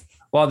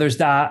 Well, there's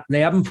that. They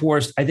haven't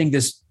forced. I think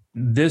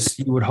this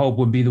you would hope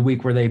would be the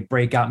week where they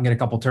break out and get a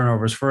couple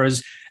turnovers. For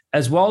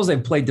as well as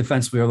they've played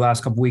defensively over the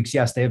last couple of weeks,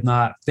 yes, they have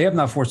not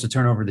forced a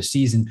turnover this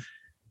season.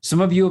 Some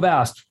of you have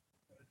asked,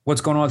 what's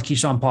going on with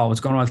Keyshawn Paul?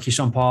 What's going on with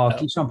Keyshawn Paul?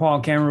 Keyshawn Paul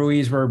and Cameron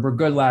Ruiz were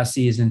good last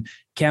season.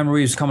 Cameron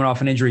Ruiz coming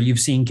off an injury. You've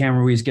seen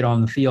Cameron Ruiz get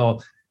on the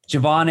field.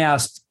 Javon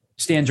asked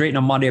Stan Drayton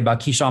on Monday about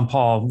Keyshawn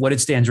Paul. What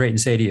did Stan Drayton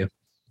say to you?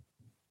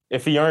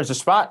 If he earns a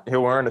spot,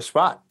 he'll earn a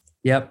spot.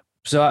 Yep.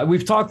 So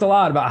we've talked a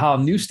lot about how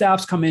new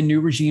staffs come in, new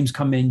regimes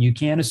come in. You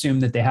can't assume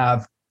that they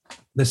have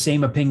the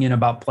same opinion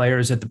about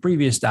players that the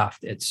previous staff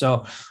did.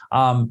 So,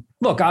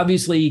 look,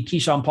 obviously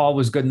Keyshawn Paul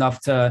was good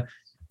enough to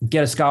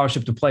get a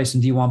scholarship to play some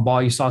D1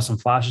 ball. You saw some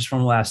flashes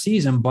from last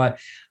season, but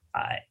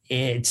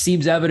it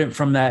seems evident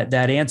from that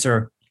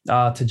answer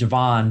to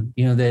Javon,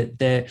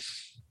 that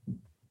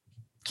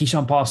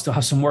Keyshawn Paul still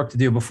has some work to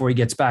do before he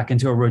gets back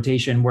into a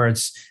rotation where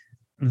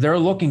they're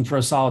looking for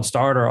a solid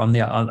starter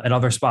at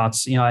other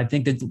spots. I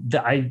think that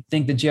Jalen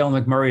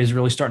McMurray is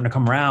really starting to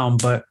come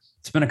around, but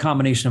it's been a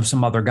combination of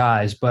some other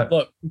guys. But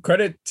look,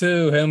 credit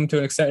to him to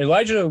an extent.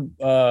 Elijah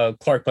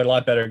Clark played a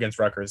lot better against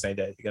Rutgers than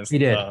he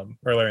did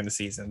earlier in the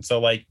season. So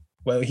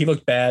he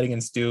looked bad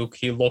against Duke.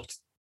 He looked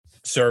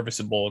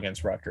serviceable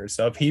against Rutgers.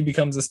 So if he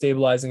becomes a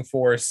stabilizing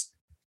force,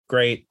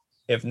 great.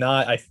 If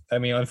not, I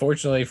mean,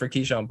 unfortunately for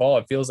Keyshawn Paul,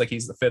 it feels like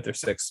he's the 5th or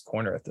 6th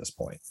corner at this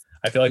point.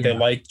 I feel like they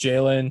like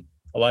Jalen,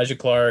 Elijah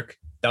Clark,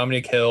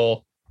 Dominic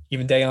Hill,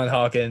 even Dayon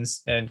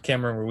Hawkins, and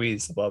Cameron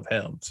Ruiz above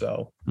him.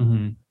 So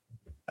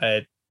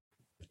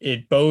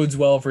it bodes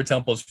well for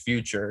Temple's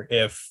future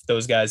if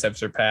those guys have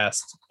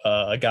surpassed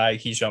a guy,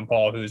 Keyshawn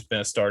Paul, who's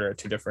been a starter at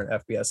 2 different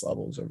FBS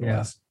levels over the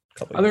last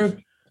couple of years.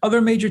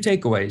 Other major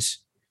takeaways.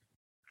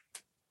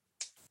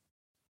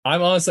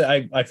 I'm honestly,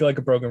 I feel like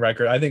a broken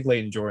record. I think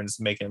Leighton Jordan's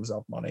making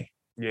himself money.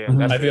 Yeah,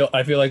 I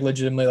feel like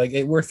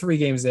legitimately, we're 3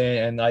 games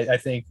in, and I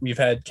think you've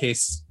had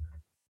case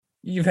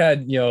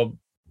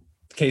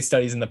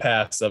studies in the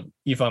past of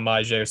Ifan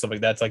Maje or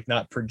something like that to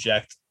not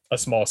project a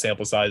small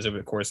sample size over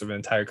the course of an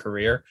entire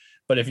career.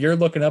 But if you're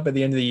looking up at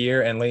the end of the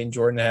year and Leighton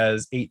Jordan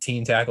has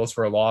 18 tackles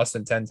for a loss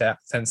and 10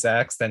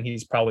 sacks, then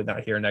he's probably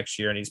not here next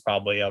year, and he's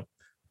probably a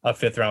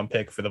 5th round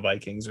pick for the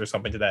Vikings or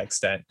something to that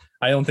extent.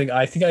 I think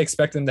I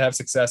expect him to have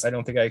success. I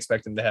don't think I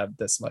expect him to have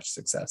this much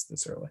success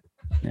this early.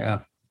 Yeah.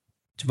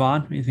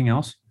 Javon, anything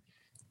else?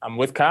 I'm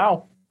with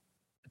Kyle.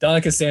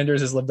 Donica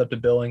Sanders has lived up to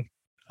billing.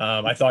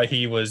 I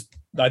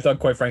thought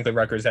quite frankly,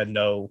 Rutgers had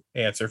no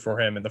answer for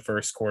him in the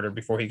first quarter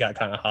before he got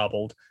kind of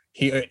hobbled.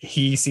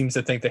 He seems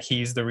to think that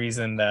he's the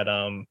reason that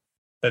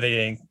they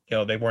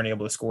didn't, they weren't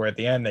able to score at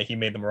the end, that he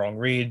made the wrong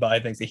read. But I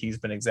think that he's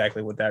been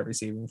exactly what that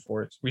receiving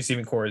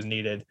core is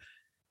needed.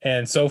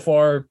 And so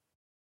far,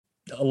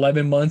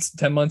 10 months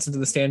into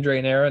the Stan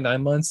Drayton era,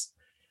 9 months,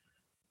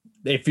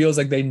 it feels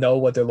like they know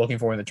what they're looking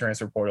for in the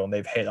transfer portal, and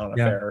they've hit on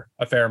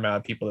a fair amount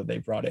of people that they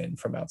brought in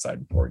from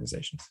outside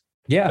organizations.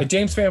 Yeah, like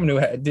James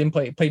Faminu didn't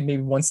played maybe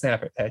 1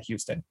 snap at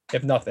Houston,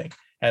 if nothing,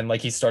 and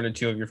he started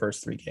 2 of your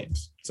first 3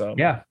 games. So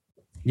yeah.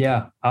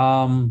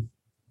 And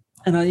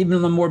even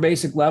on the more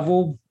basic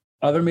level,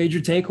 other major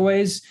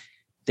takeaways,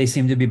 they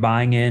seem to be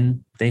buying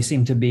in. They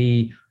seem to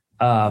be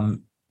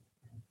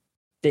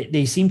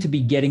they seem to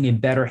be getting a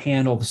better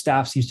handle. The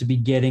staff seems to be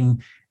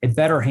getting a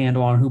better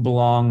handle on who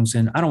belongs,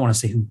 and I don't want to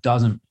say who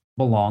doesn't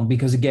belong,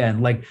 because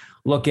again,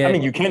 look at. I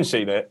mean, you can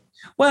say that.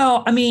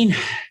 Well, I mean,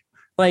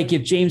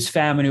 if James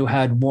Faminu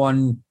had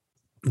one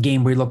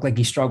game where he looked like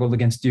he struggled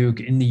against Duke,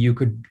 and you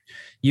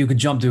could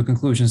jump to a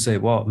conclusion and say,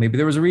 well, maybe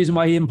there was a reason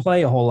why he didn't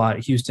play a whole lot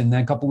at Houston. And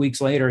then a couple of weeks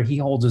later, he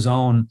holds his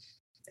own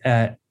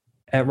at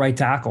right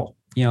tackle,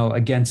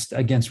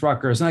 against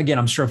Rutgers. And again,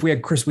 I'm sure if we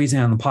had Chris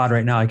Wiesen on the pod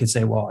right now, I could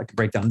say, well, I could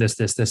break down this,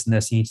 and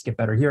this. He needs to get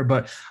better here.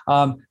 But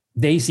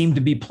they seem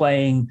to be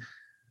playing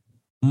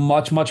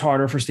much, much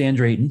harder for Stan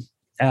Drayton.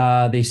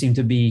 They seem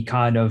to be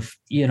kind of,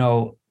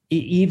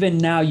 even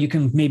now you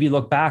can maybe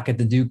look back at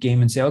the Duke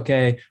game and say,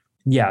 okay,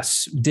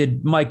 yes,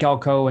 did Mike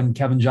Elko and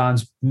Kevin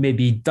Johns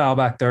maybe dial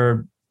back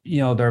their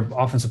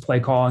offensive play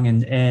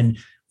calling and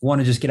want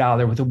to just get out of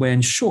there with a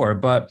win? Sure.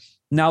 But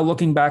now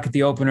looking back at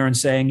the opener and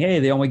saying, hey,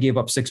 they only gave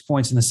up 6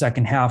 points in the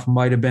second half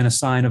might have been a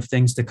sign of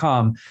things to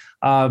come.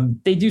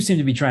 They do seem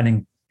to be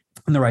trending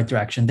in the right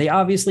direction. They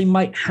obviously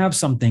might have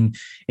something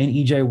in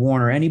EJ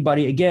Warner.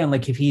 Anybody, again,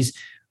 if he's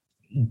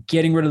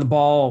getting rid of the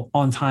ball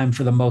on time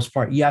for the most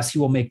part, yes, he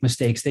will make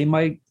mistakes. They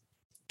might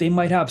they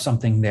might have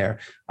something there.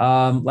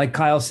 Like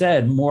Kyle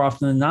said, more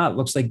often than not, it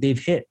looks like they've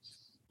hit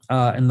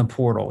in the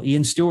portal.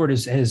 Ian Stewart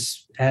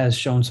has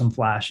shown some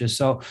flashes.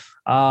 So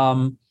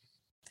I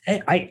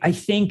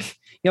think,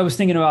 I was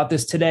thinking about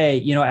this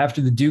today,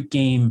 after the Duke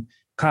game.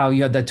 Kyle,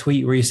 you had that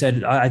tweet where you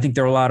said, I think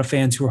there were a lot of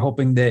fans who were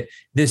hoping that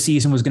this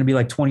season was going to be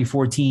like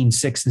 2014,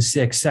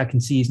 6-6,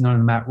 second season under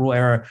the Matt Rule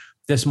era.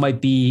 This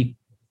might be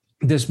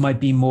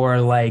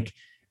more like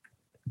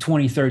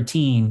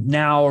 2013.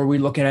 Now, are we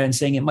looking at it and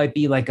saying it might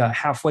be like a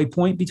halfway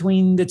point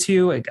between the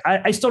two?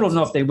 I still don't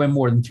know if they win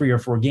more than 3 or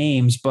 4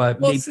 games, but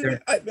maybe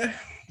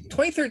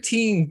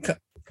 2013,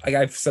 like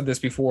I've said this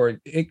before,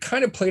 it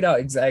kind of played out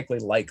exactly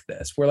like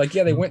this, where like,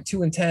 they went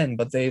 2-10,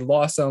 but they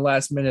lost on a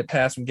last minute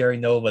pass from Gary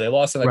Nova. They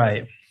lost on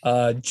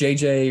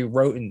JJ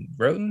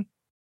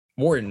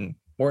Wharton,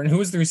 who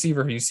was the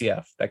receiver for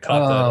UCF that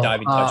caught the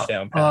diving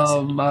touchdown pass?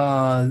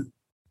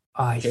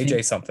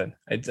 JJ something.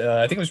 I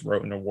think it was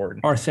Wharton or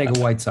Wharton.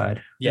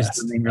 Arcega-Whiteside. Yes.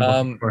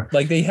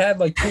 Like they had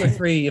like 2 or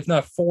 3, if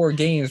not 4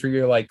 games where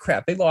you're like,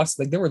 crap, they lost.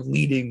 Like they were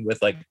leading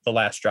with like the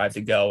last drive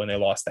to go and they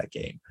lost that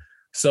game.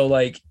 So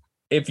like,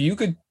 if you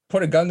could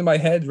put a gun to my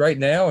head right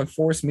now and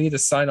force me to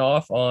sign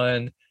off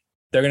on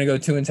they're going to go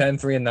 2-10,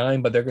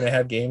 3-9, but they're going to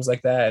have games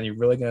like that, and you're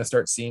really going to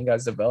start seeing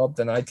guys develop,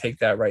 then I'd take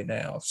that right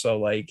now. So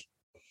like,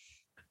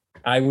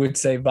 I would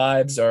say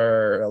vibes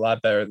are a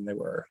lot better than they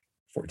were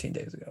 14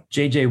 days ago.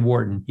 JJ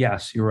Wharton.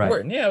 Yes, you're right.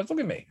 Wharton. Yeah, look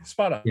at me.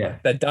 Spot on. Yeah.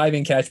 That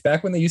diving catch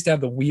back when they used to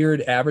have the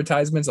weird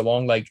advertisements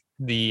along like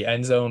the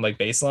end zone, like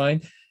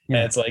baseline. Yeah.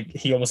 And it's like,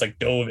 he almost like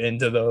dove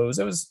into those.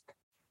 It was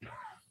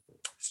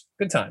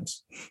good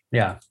times.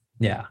 Yeah.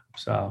 Yeah.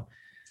 So,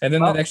 and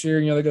then the next year,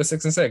 they go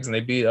 6-6 and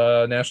they beat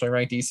nationally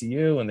ranked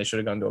ECU, and they should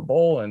have gone to a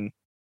bowl. And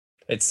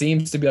it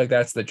seems to be like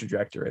that's the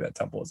trajectory that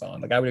Temple is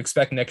on. Like I would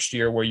expect next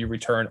year where you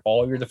return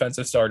all your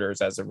defensive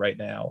starters as of right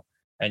now,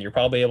 and you're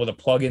probably able to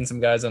plug in some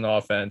guys on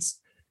offense,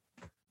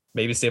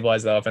 maybe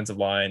stabilize the offensive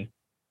line.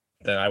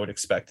 Then I would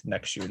expect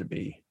next year to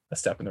be a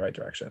step in the right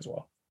direction as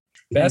well.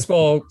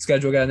 Basketball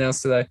schedule got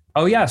announced today.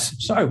 Oh yes,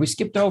 sorry, we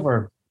skipped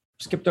over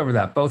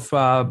that.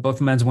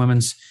 Both men's and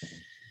women's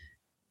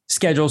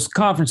schedules,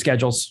 conference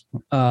schedules.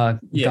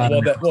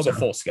 The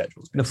full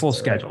schedules. The full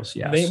schedules,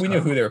 yes. We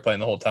knew who they were playing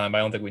the whole time. I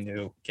don't think we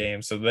knew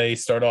games. So they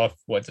start off,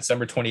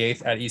 December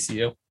 28th at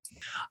ECU?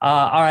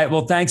 All right.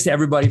 Well, thanks to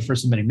everybody for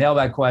submitting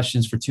mailbag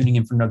questions, for tuning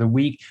in for another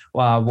week.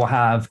 We'll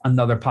have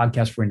another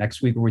podcast for you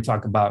next week where we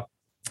talk about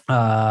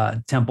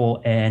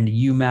Temple and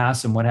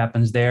UMass and what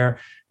happens there.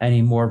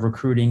 Any more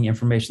recruiting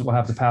information that we'll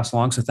have to pass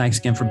along. So thanks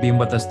again for being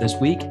with us this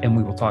week, and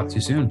we will talk to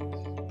you soon.